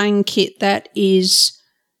a blanket that is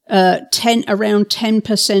around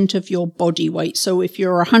 10% of your body weight. So if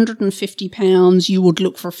you're 150 pounds, you would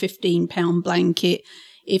look for a 15-pound blanket.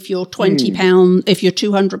 If you're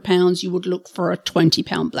 200 pounds, you would look for a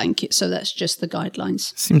 20-pound blanket. So that's just the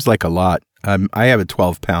guidelines. Seems like a lot. I have a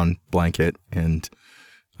 12-pound blanket, and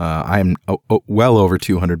I'm well over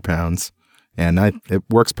 200 pounds, and it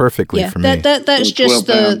works perfectly for me. That's just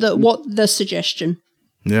the suggestion.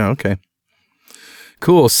 Yeah. Okay.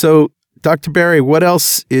 Cool. So, Dr. Berry, what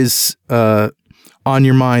else is on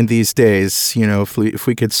your mind these days? You know, if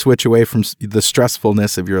we could switch away from the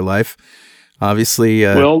stressfulness of your life. Obviously,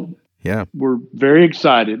 we're very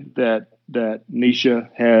excited that Nisha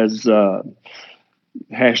has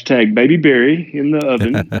hashtag Baby Berry in the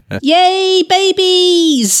oven. Yay,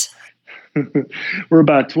 babies! We're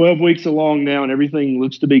about 12 weeks along now, and everything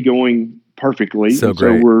looks to be going perfectly. So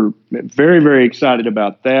great. So we're very, very excited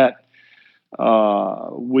about that.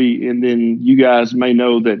 And then you guys may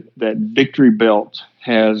know that Victory Belt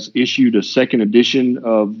has issued a second edition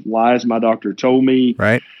of Lies My Doctor Told Me.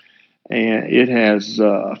 Right. And it has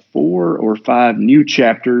 4 or 5 new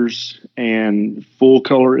chapters and full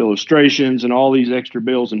color illustrations and all these extra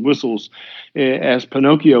bells and whistles. As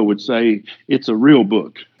Pinocchio would say, it's a real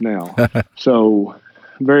book now. So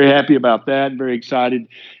very happy about that. Very excited.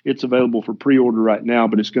 It's available for pre-order right now,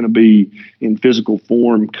 but it's going to be in physical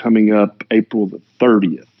form coming up April the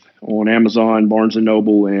 30th on Amazon, Barnes &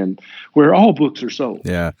 Noble, and where all books are sold.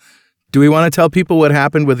 Yeah. Do we want to tell people what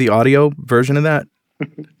happened with the audio version of that?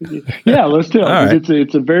 Yeah, let's tell. Right.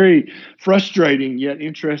 It's a very frustrating yet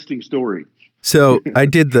interesting story. So I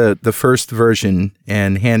did the first version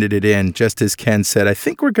and handed it in just as Ken said, I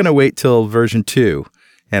think we're going to wait till version 2.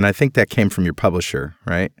 And I think that came from your publisher,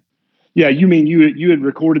 right? Yeah, you mean you had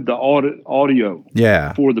recorded the audio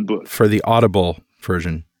for the book. For the Audible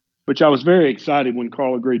version. Which I was very excited when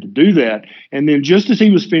Carl agreed to do that. And then just as he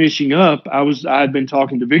was finishing up, I had been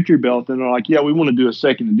talking to Victory Belt, and they're like, yeah, we want to do a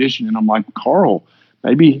second edition. And I'm like, Carl,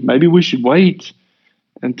 maybe we should wait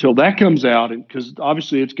until that comes out, because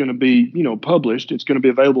obviously it's going to be, published. It's going to be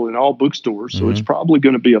available in all bookstores, so it's probably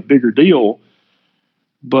going to be a bigger deal.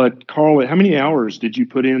 But Carl, how many hours did you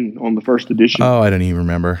put in on the first edition? Oh, I don't even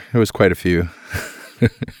remember. It was quite a few.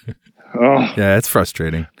 Yeah, it's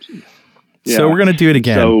frustrating. Yeah. So we're going to do it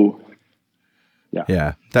again. So,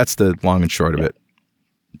 yeah, that's the long and short of it.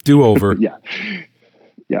 Do-over. Yeah.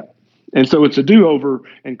 And so it's a do-over,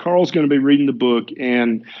 and Carl's going to be reading the book,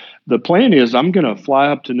 and the plan is I'm going to fly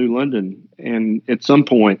up to New London and at some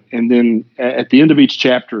point, and then at the end of each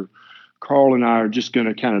chapter, Carl and I are just going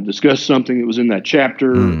to kind of discuss something that was in that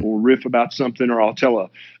chapter or riff about something, or I'll tell a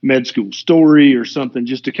med school story or something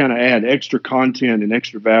just to kind of add extra content and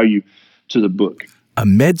extra value to the book. A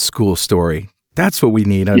med school story. That's what we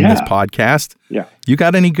need on this podcast. Yeah. You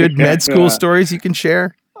got any good med school stories you can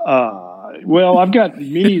share? Well, I've got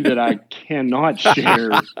many that I cannot share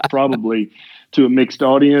probably to a mixed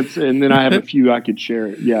audience, and then I have a few I could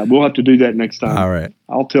share. Yeah, we'll have to do that next time. All right.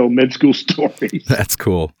 I'll tell med school stories. That's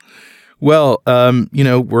cool. Well,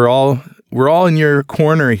 we're all in your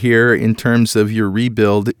corner here in terms of your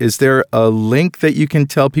rebuild. Is there a link that you can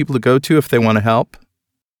tell people to go to if they want to help?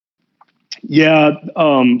 Yeah,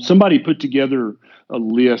 somebody put together a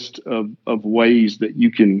list of ways that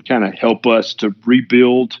you can kind of help us to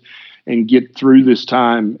rebuild and get through this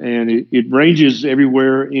time. And it ranges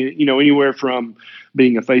everywhere, anywhere from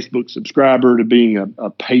being a Facebook subscriber to being a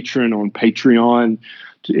patron on Patreon.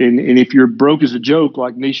 And if you're broke as a joke,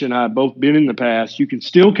 like Nisha and I have both been in the past, you can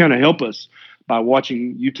still kind of help us by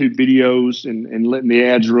watching YouTube videos and letting the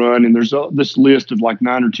ads run. And there's this list of like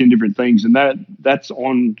 9 or 10 different things. And that's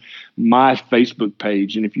on my Facebook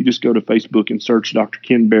page. And if you just go to Facebook and search Dr.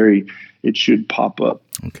 Ken Berry, it should pop up.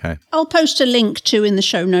 Okay. I'll post a link to in the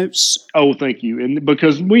show notes. Oh, thank you. And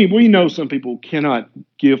because we know some people cannot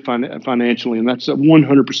give financially, and that's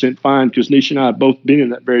 100% fine, because Nisha and I have both been in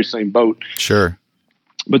that very same boat. Sure.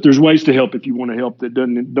 But there's ways to help if you want to help that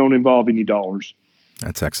don't involve any dollars.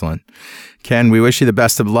 That's excellent. Ken, we wish you the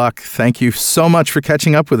best of luck. Thank you so much for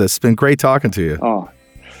catching up with us. It's been great talking to you. Oh,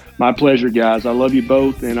 my pleasure, guys. I love you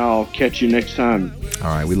both, and I'll catch you next time. All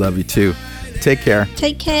right. We love you too. Take care.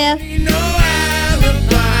 Take care.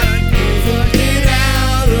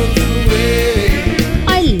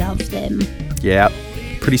 I love them. Yeah.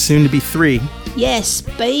 Pretty soon to be 3. Yes,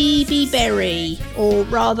 Baby Berry, or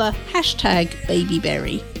rather,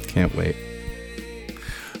 #BabyBerry. Can't wait.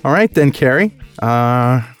 All right then, Carrie.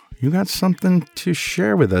 You got something to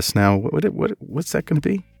share with us now. What's that going to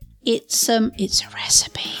be? It's a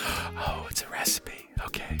recipe. Oh, it's a recipe.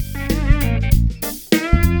 Okay.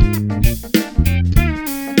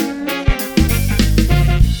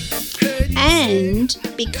 And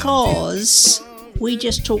because we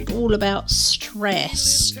just talked all about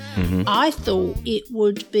stress, I thought it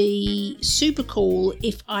would be super cool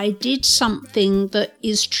if I did something that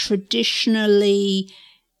is traditionally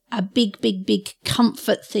a big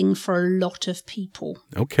comfort thing for a lot of people.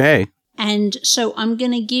 Okay. And so I'm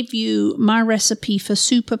going to give you my recipe for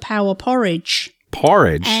superpower porridge.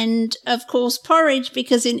 Porridge? And, of course, porridge,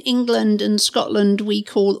 because in England and Scotland we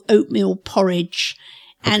call oatmeal porridge.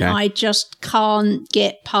 And Okay. I just can't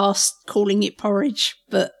get past calling it porridge.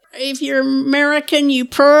 But if you're American, you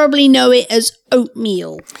probably know it as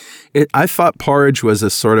oatmeal. I thought porridge was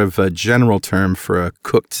a sort of a general term for a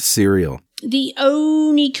cooked cereal. The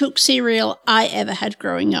only cooked cereal I ever had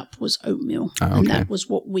growing up was oatmeal. Oh, okay. And that was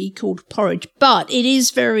what we called porridge. But it is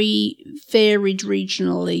very varied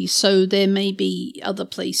regionally, so there may be other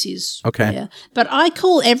places. Okay. There. But I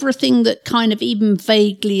call everything that kind of even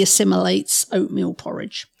vaguely assimilates oatmeal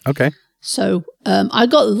porridge. Okay. So I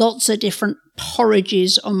got lots of different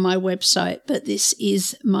porridges on my website, but this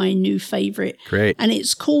is my new favorite. Great. And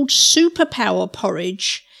it's called Superpower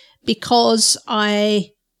Porridge because I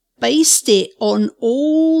based it on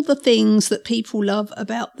all the things that people love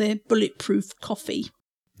about their bulletproof coffee.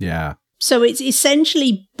 Yeah. So it's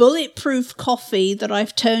essentially bulletproof coffee that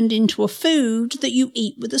I've turned into a food that you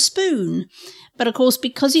eat with a spoon. But of course,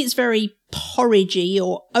 because it's very porridgey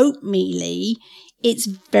or oatmeal-y, it's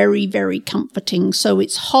very, very comforting. So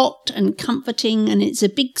it's hot and comforting, and it's a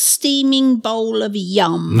big steaming bowl of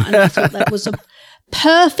yum. And I thought that was a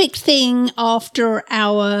perfect thing after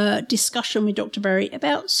our discussion with Dr. Berry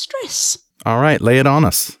about stress. All right, lay it on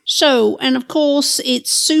us. So, and of course, it's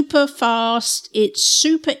super fast, it's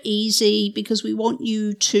super easy because we want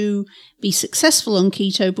you to be successful on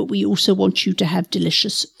keto, but we also want you to have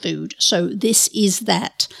delicious food. So this is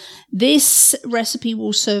that. This recipe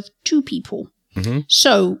will serve 2 people.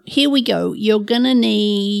 So here we go. You're going to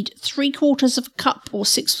need 3/4 of a cup or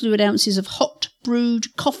 6 fluid ounces of hot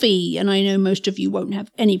brewed coffee. And I know most of you won't have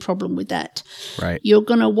any problem with that. Right. You're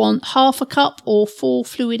going to want 1/2 cup or 4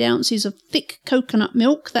 fluid ounces of thick coconut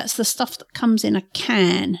milk. That's the stuff that comes in a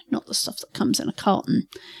can, not the stuff that comes in a carton.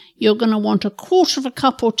 You're going to want 1/4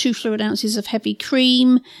 cup or 2 fluid ounces of heavy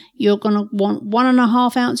cream. You're going to want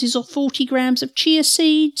 1.5 ounces or 40 grams of chia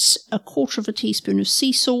seeds, 1/4 teaspoon of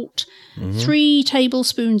sea salt, 3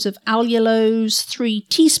 tablespoons of allulose, 3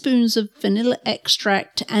 teaspoons of vanilla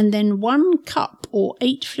extract, and then 1 cup or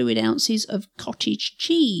 8 fluid ounces of cottage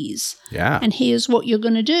cheese. Yeah. And here's what you're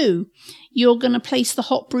going to do. You're going to place the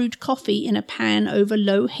hot brewed coffee in a pan over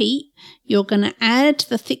low heat. You're going to add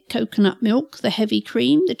the thick coconut milk, the heavy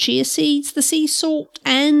cream, the chia seeds, the sea salt,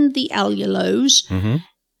 and the allulose,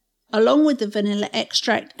 along with the vanilla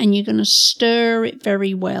extract, and you're going to stir it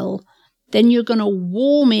very well. Then you're going to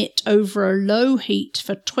warm it over a low heat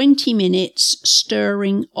for 20 minutes,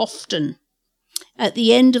 stirring often. At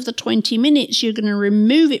the end of the 20 minutes, you're going to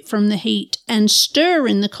remove it from the heat and stir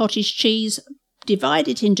in the cottage cheese, divide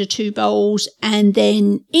it into 2 bowls, and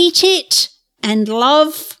then eat it and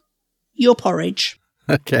love your porridge.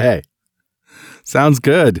 Okay. Sounds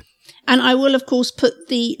good. And I will, of course, put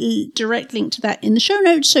the direct link to that in the show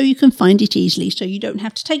notes so you can find it easily, so you don't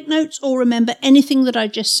have to take notes or remember anything that I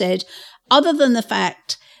just said, other than the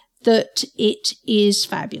fact that it is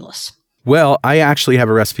fabulous. Well, I actually have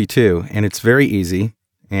a recipe too, and it's very easy.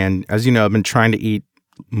 And as you know, I've been trying to eat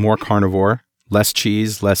more carnivore, less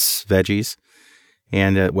cheese, less veggies,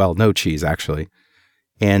 and, no cheese, actually.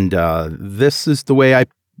 And this is the way I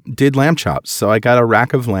did lamb chops. So I got a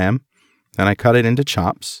rack of lamb. and I cut it into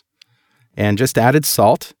chops and just added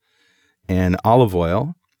salt and olive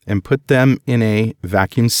oil and put them in a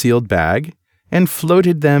vacuum sealed bag and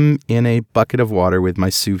floated them in a bucket of water with my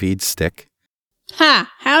sous vide stick.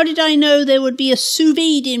 Ha! How did I know there would be a sous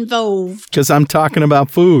vide involved? Because I'm talking about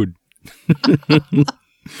food.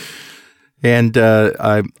 And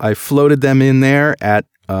I floated them in there at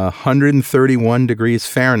 131 degrees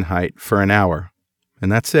Fahrenheit for an hour.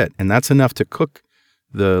 And that's it. And that's enough to cook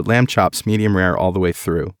the lamb chops medium rare all the way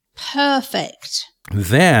through. Perfect.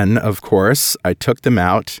 Then, of course, I took them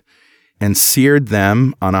out and seared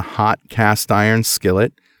them on a hot cast iron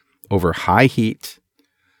skillet over high heat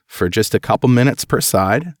for just a couple minutes per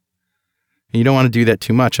side. And you don't want to do that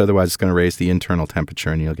too much, otherwise it's going to raise the internal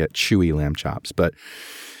temperature and you'll get chewy lamb chops. But,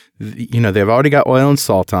 they've already got oil and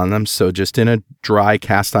salt on them, so just in a dry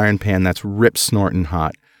cast iron pan that's rip snorting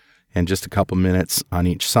hot and just a couple minutes on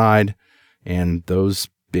each side. And those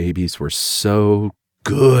babies were so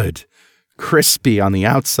good. Crispy on the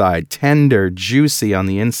outside, tender, juicy on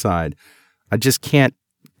the inside. I just can't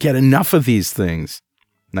get enough of these things.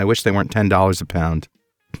 And I wish they weren't $10 a pound.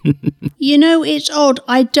 It's odd.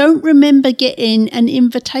 I don't remember getting an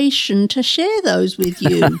invitation to share those with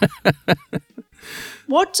you.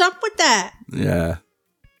 What's up with that? Yeah.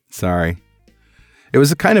 Sorry. It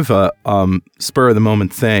was a kind of a spur of the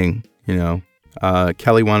moment thing,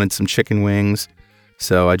 Kelly wanted some chicken wings,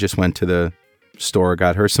 so I just went to the store,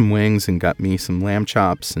 got her some wings, and got me some lamb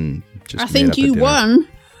chops, and just. I think you won.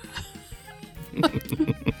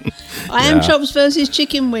 Lamb chops versus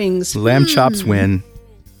chicken wings. Lamb chops win.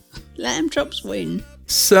 Lamb chops win.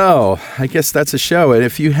 So, I guess that's a show. And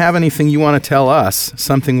if you have anything you want to tell us,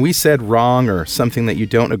 something we said wrong or something that you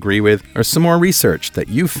don't agree with, or some more research that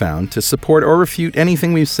you found to support or refute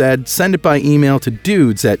anything we've said, send it by email to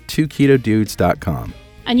dudes@twoketodudes.com.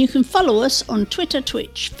 And you can follow us on Twitter,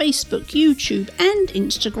 Twitch, Facebook, YouTube, and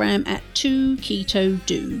Instagram at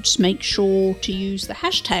 2KetoDudes. Make sure to use the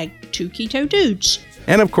hashtag 2KetoDudes.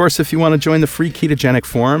 And of course, if you want to join the free ketogenic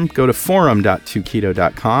forum, go to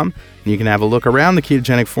forum.2keto.com. And you can have a look around the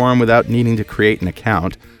ketogenic forum without needing to create an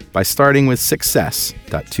account by starting with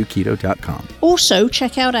success.2keto.com. Also,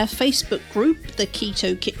 check out our Facebook group, The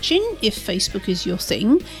Keto Kitchen, if Facebook is your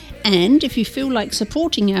thing. And if you feel like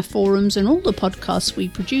supporting our forums and all the podcasts we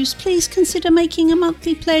produce, please consider making a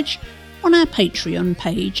monthly pledge on our Patreon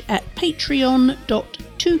page at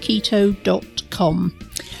patreon.2keto.com.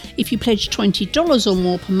 If you pledge $20 or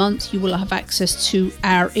more per month, you will have access to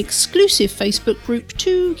our exclusive Facebook group,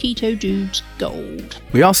 2 Keto Dudes Gold.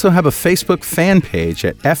 We also have a Facebook fan page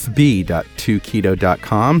at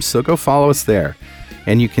fb.2keto.com, so go follow us there.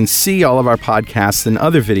 And you can see all of our podcasts and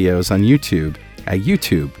other videos on YouTube at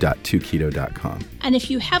youtube.2keto.com. And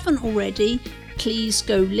if you haven't already, please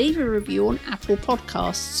go leave a review on Apple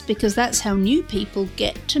Podcasts, because that's how new people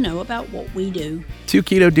get to know about what we do. 2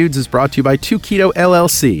 Keto Dudes is brought to you by 2 Keto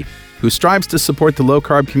LLC, who strives to support the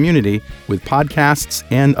low-carb community with podcasts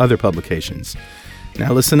and other publications.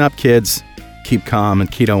 Now listen up, kids. Keep calm and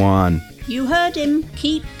keto on. You heard him.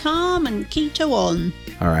 Keep calm and keto on.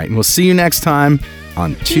 All right, and we'll see you next time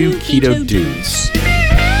on 2 Keto Dudes.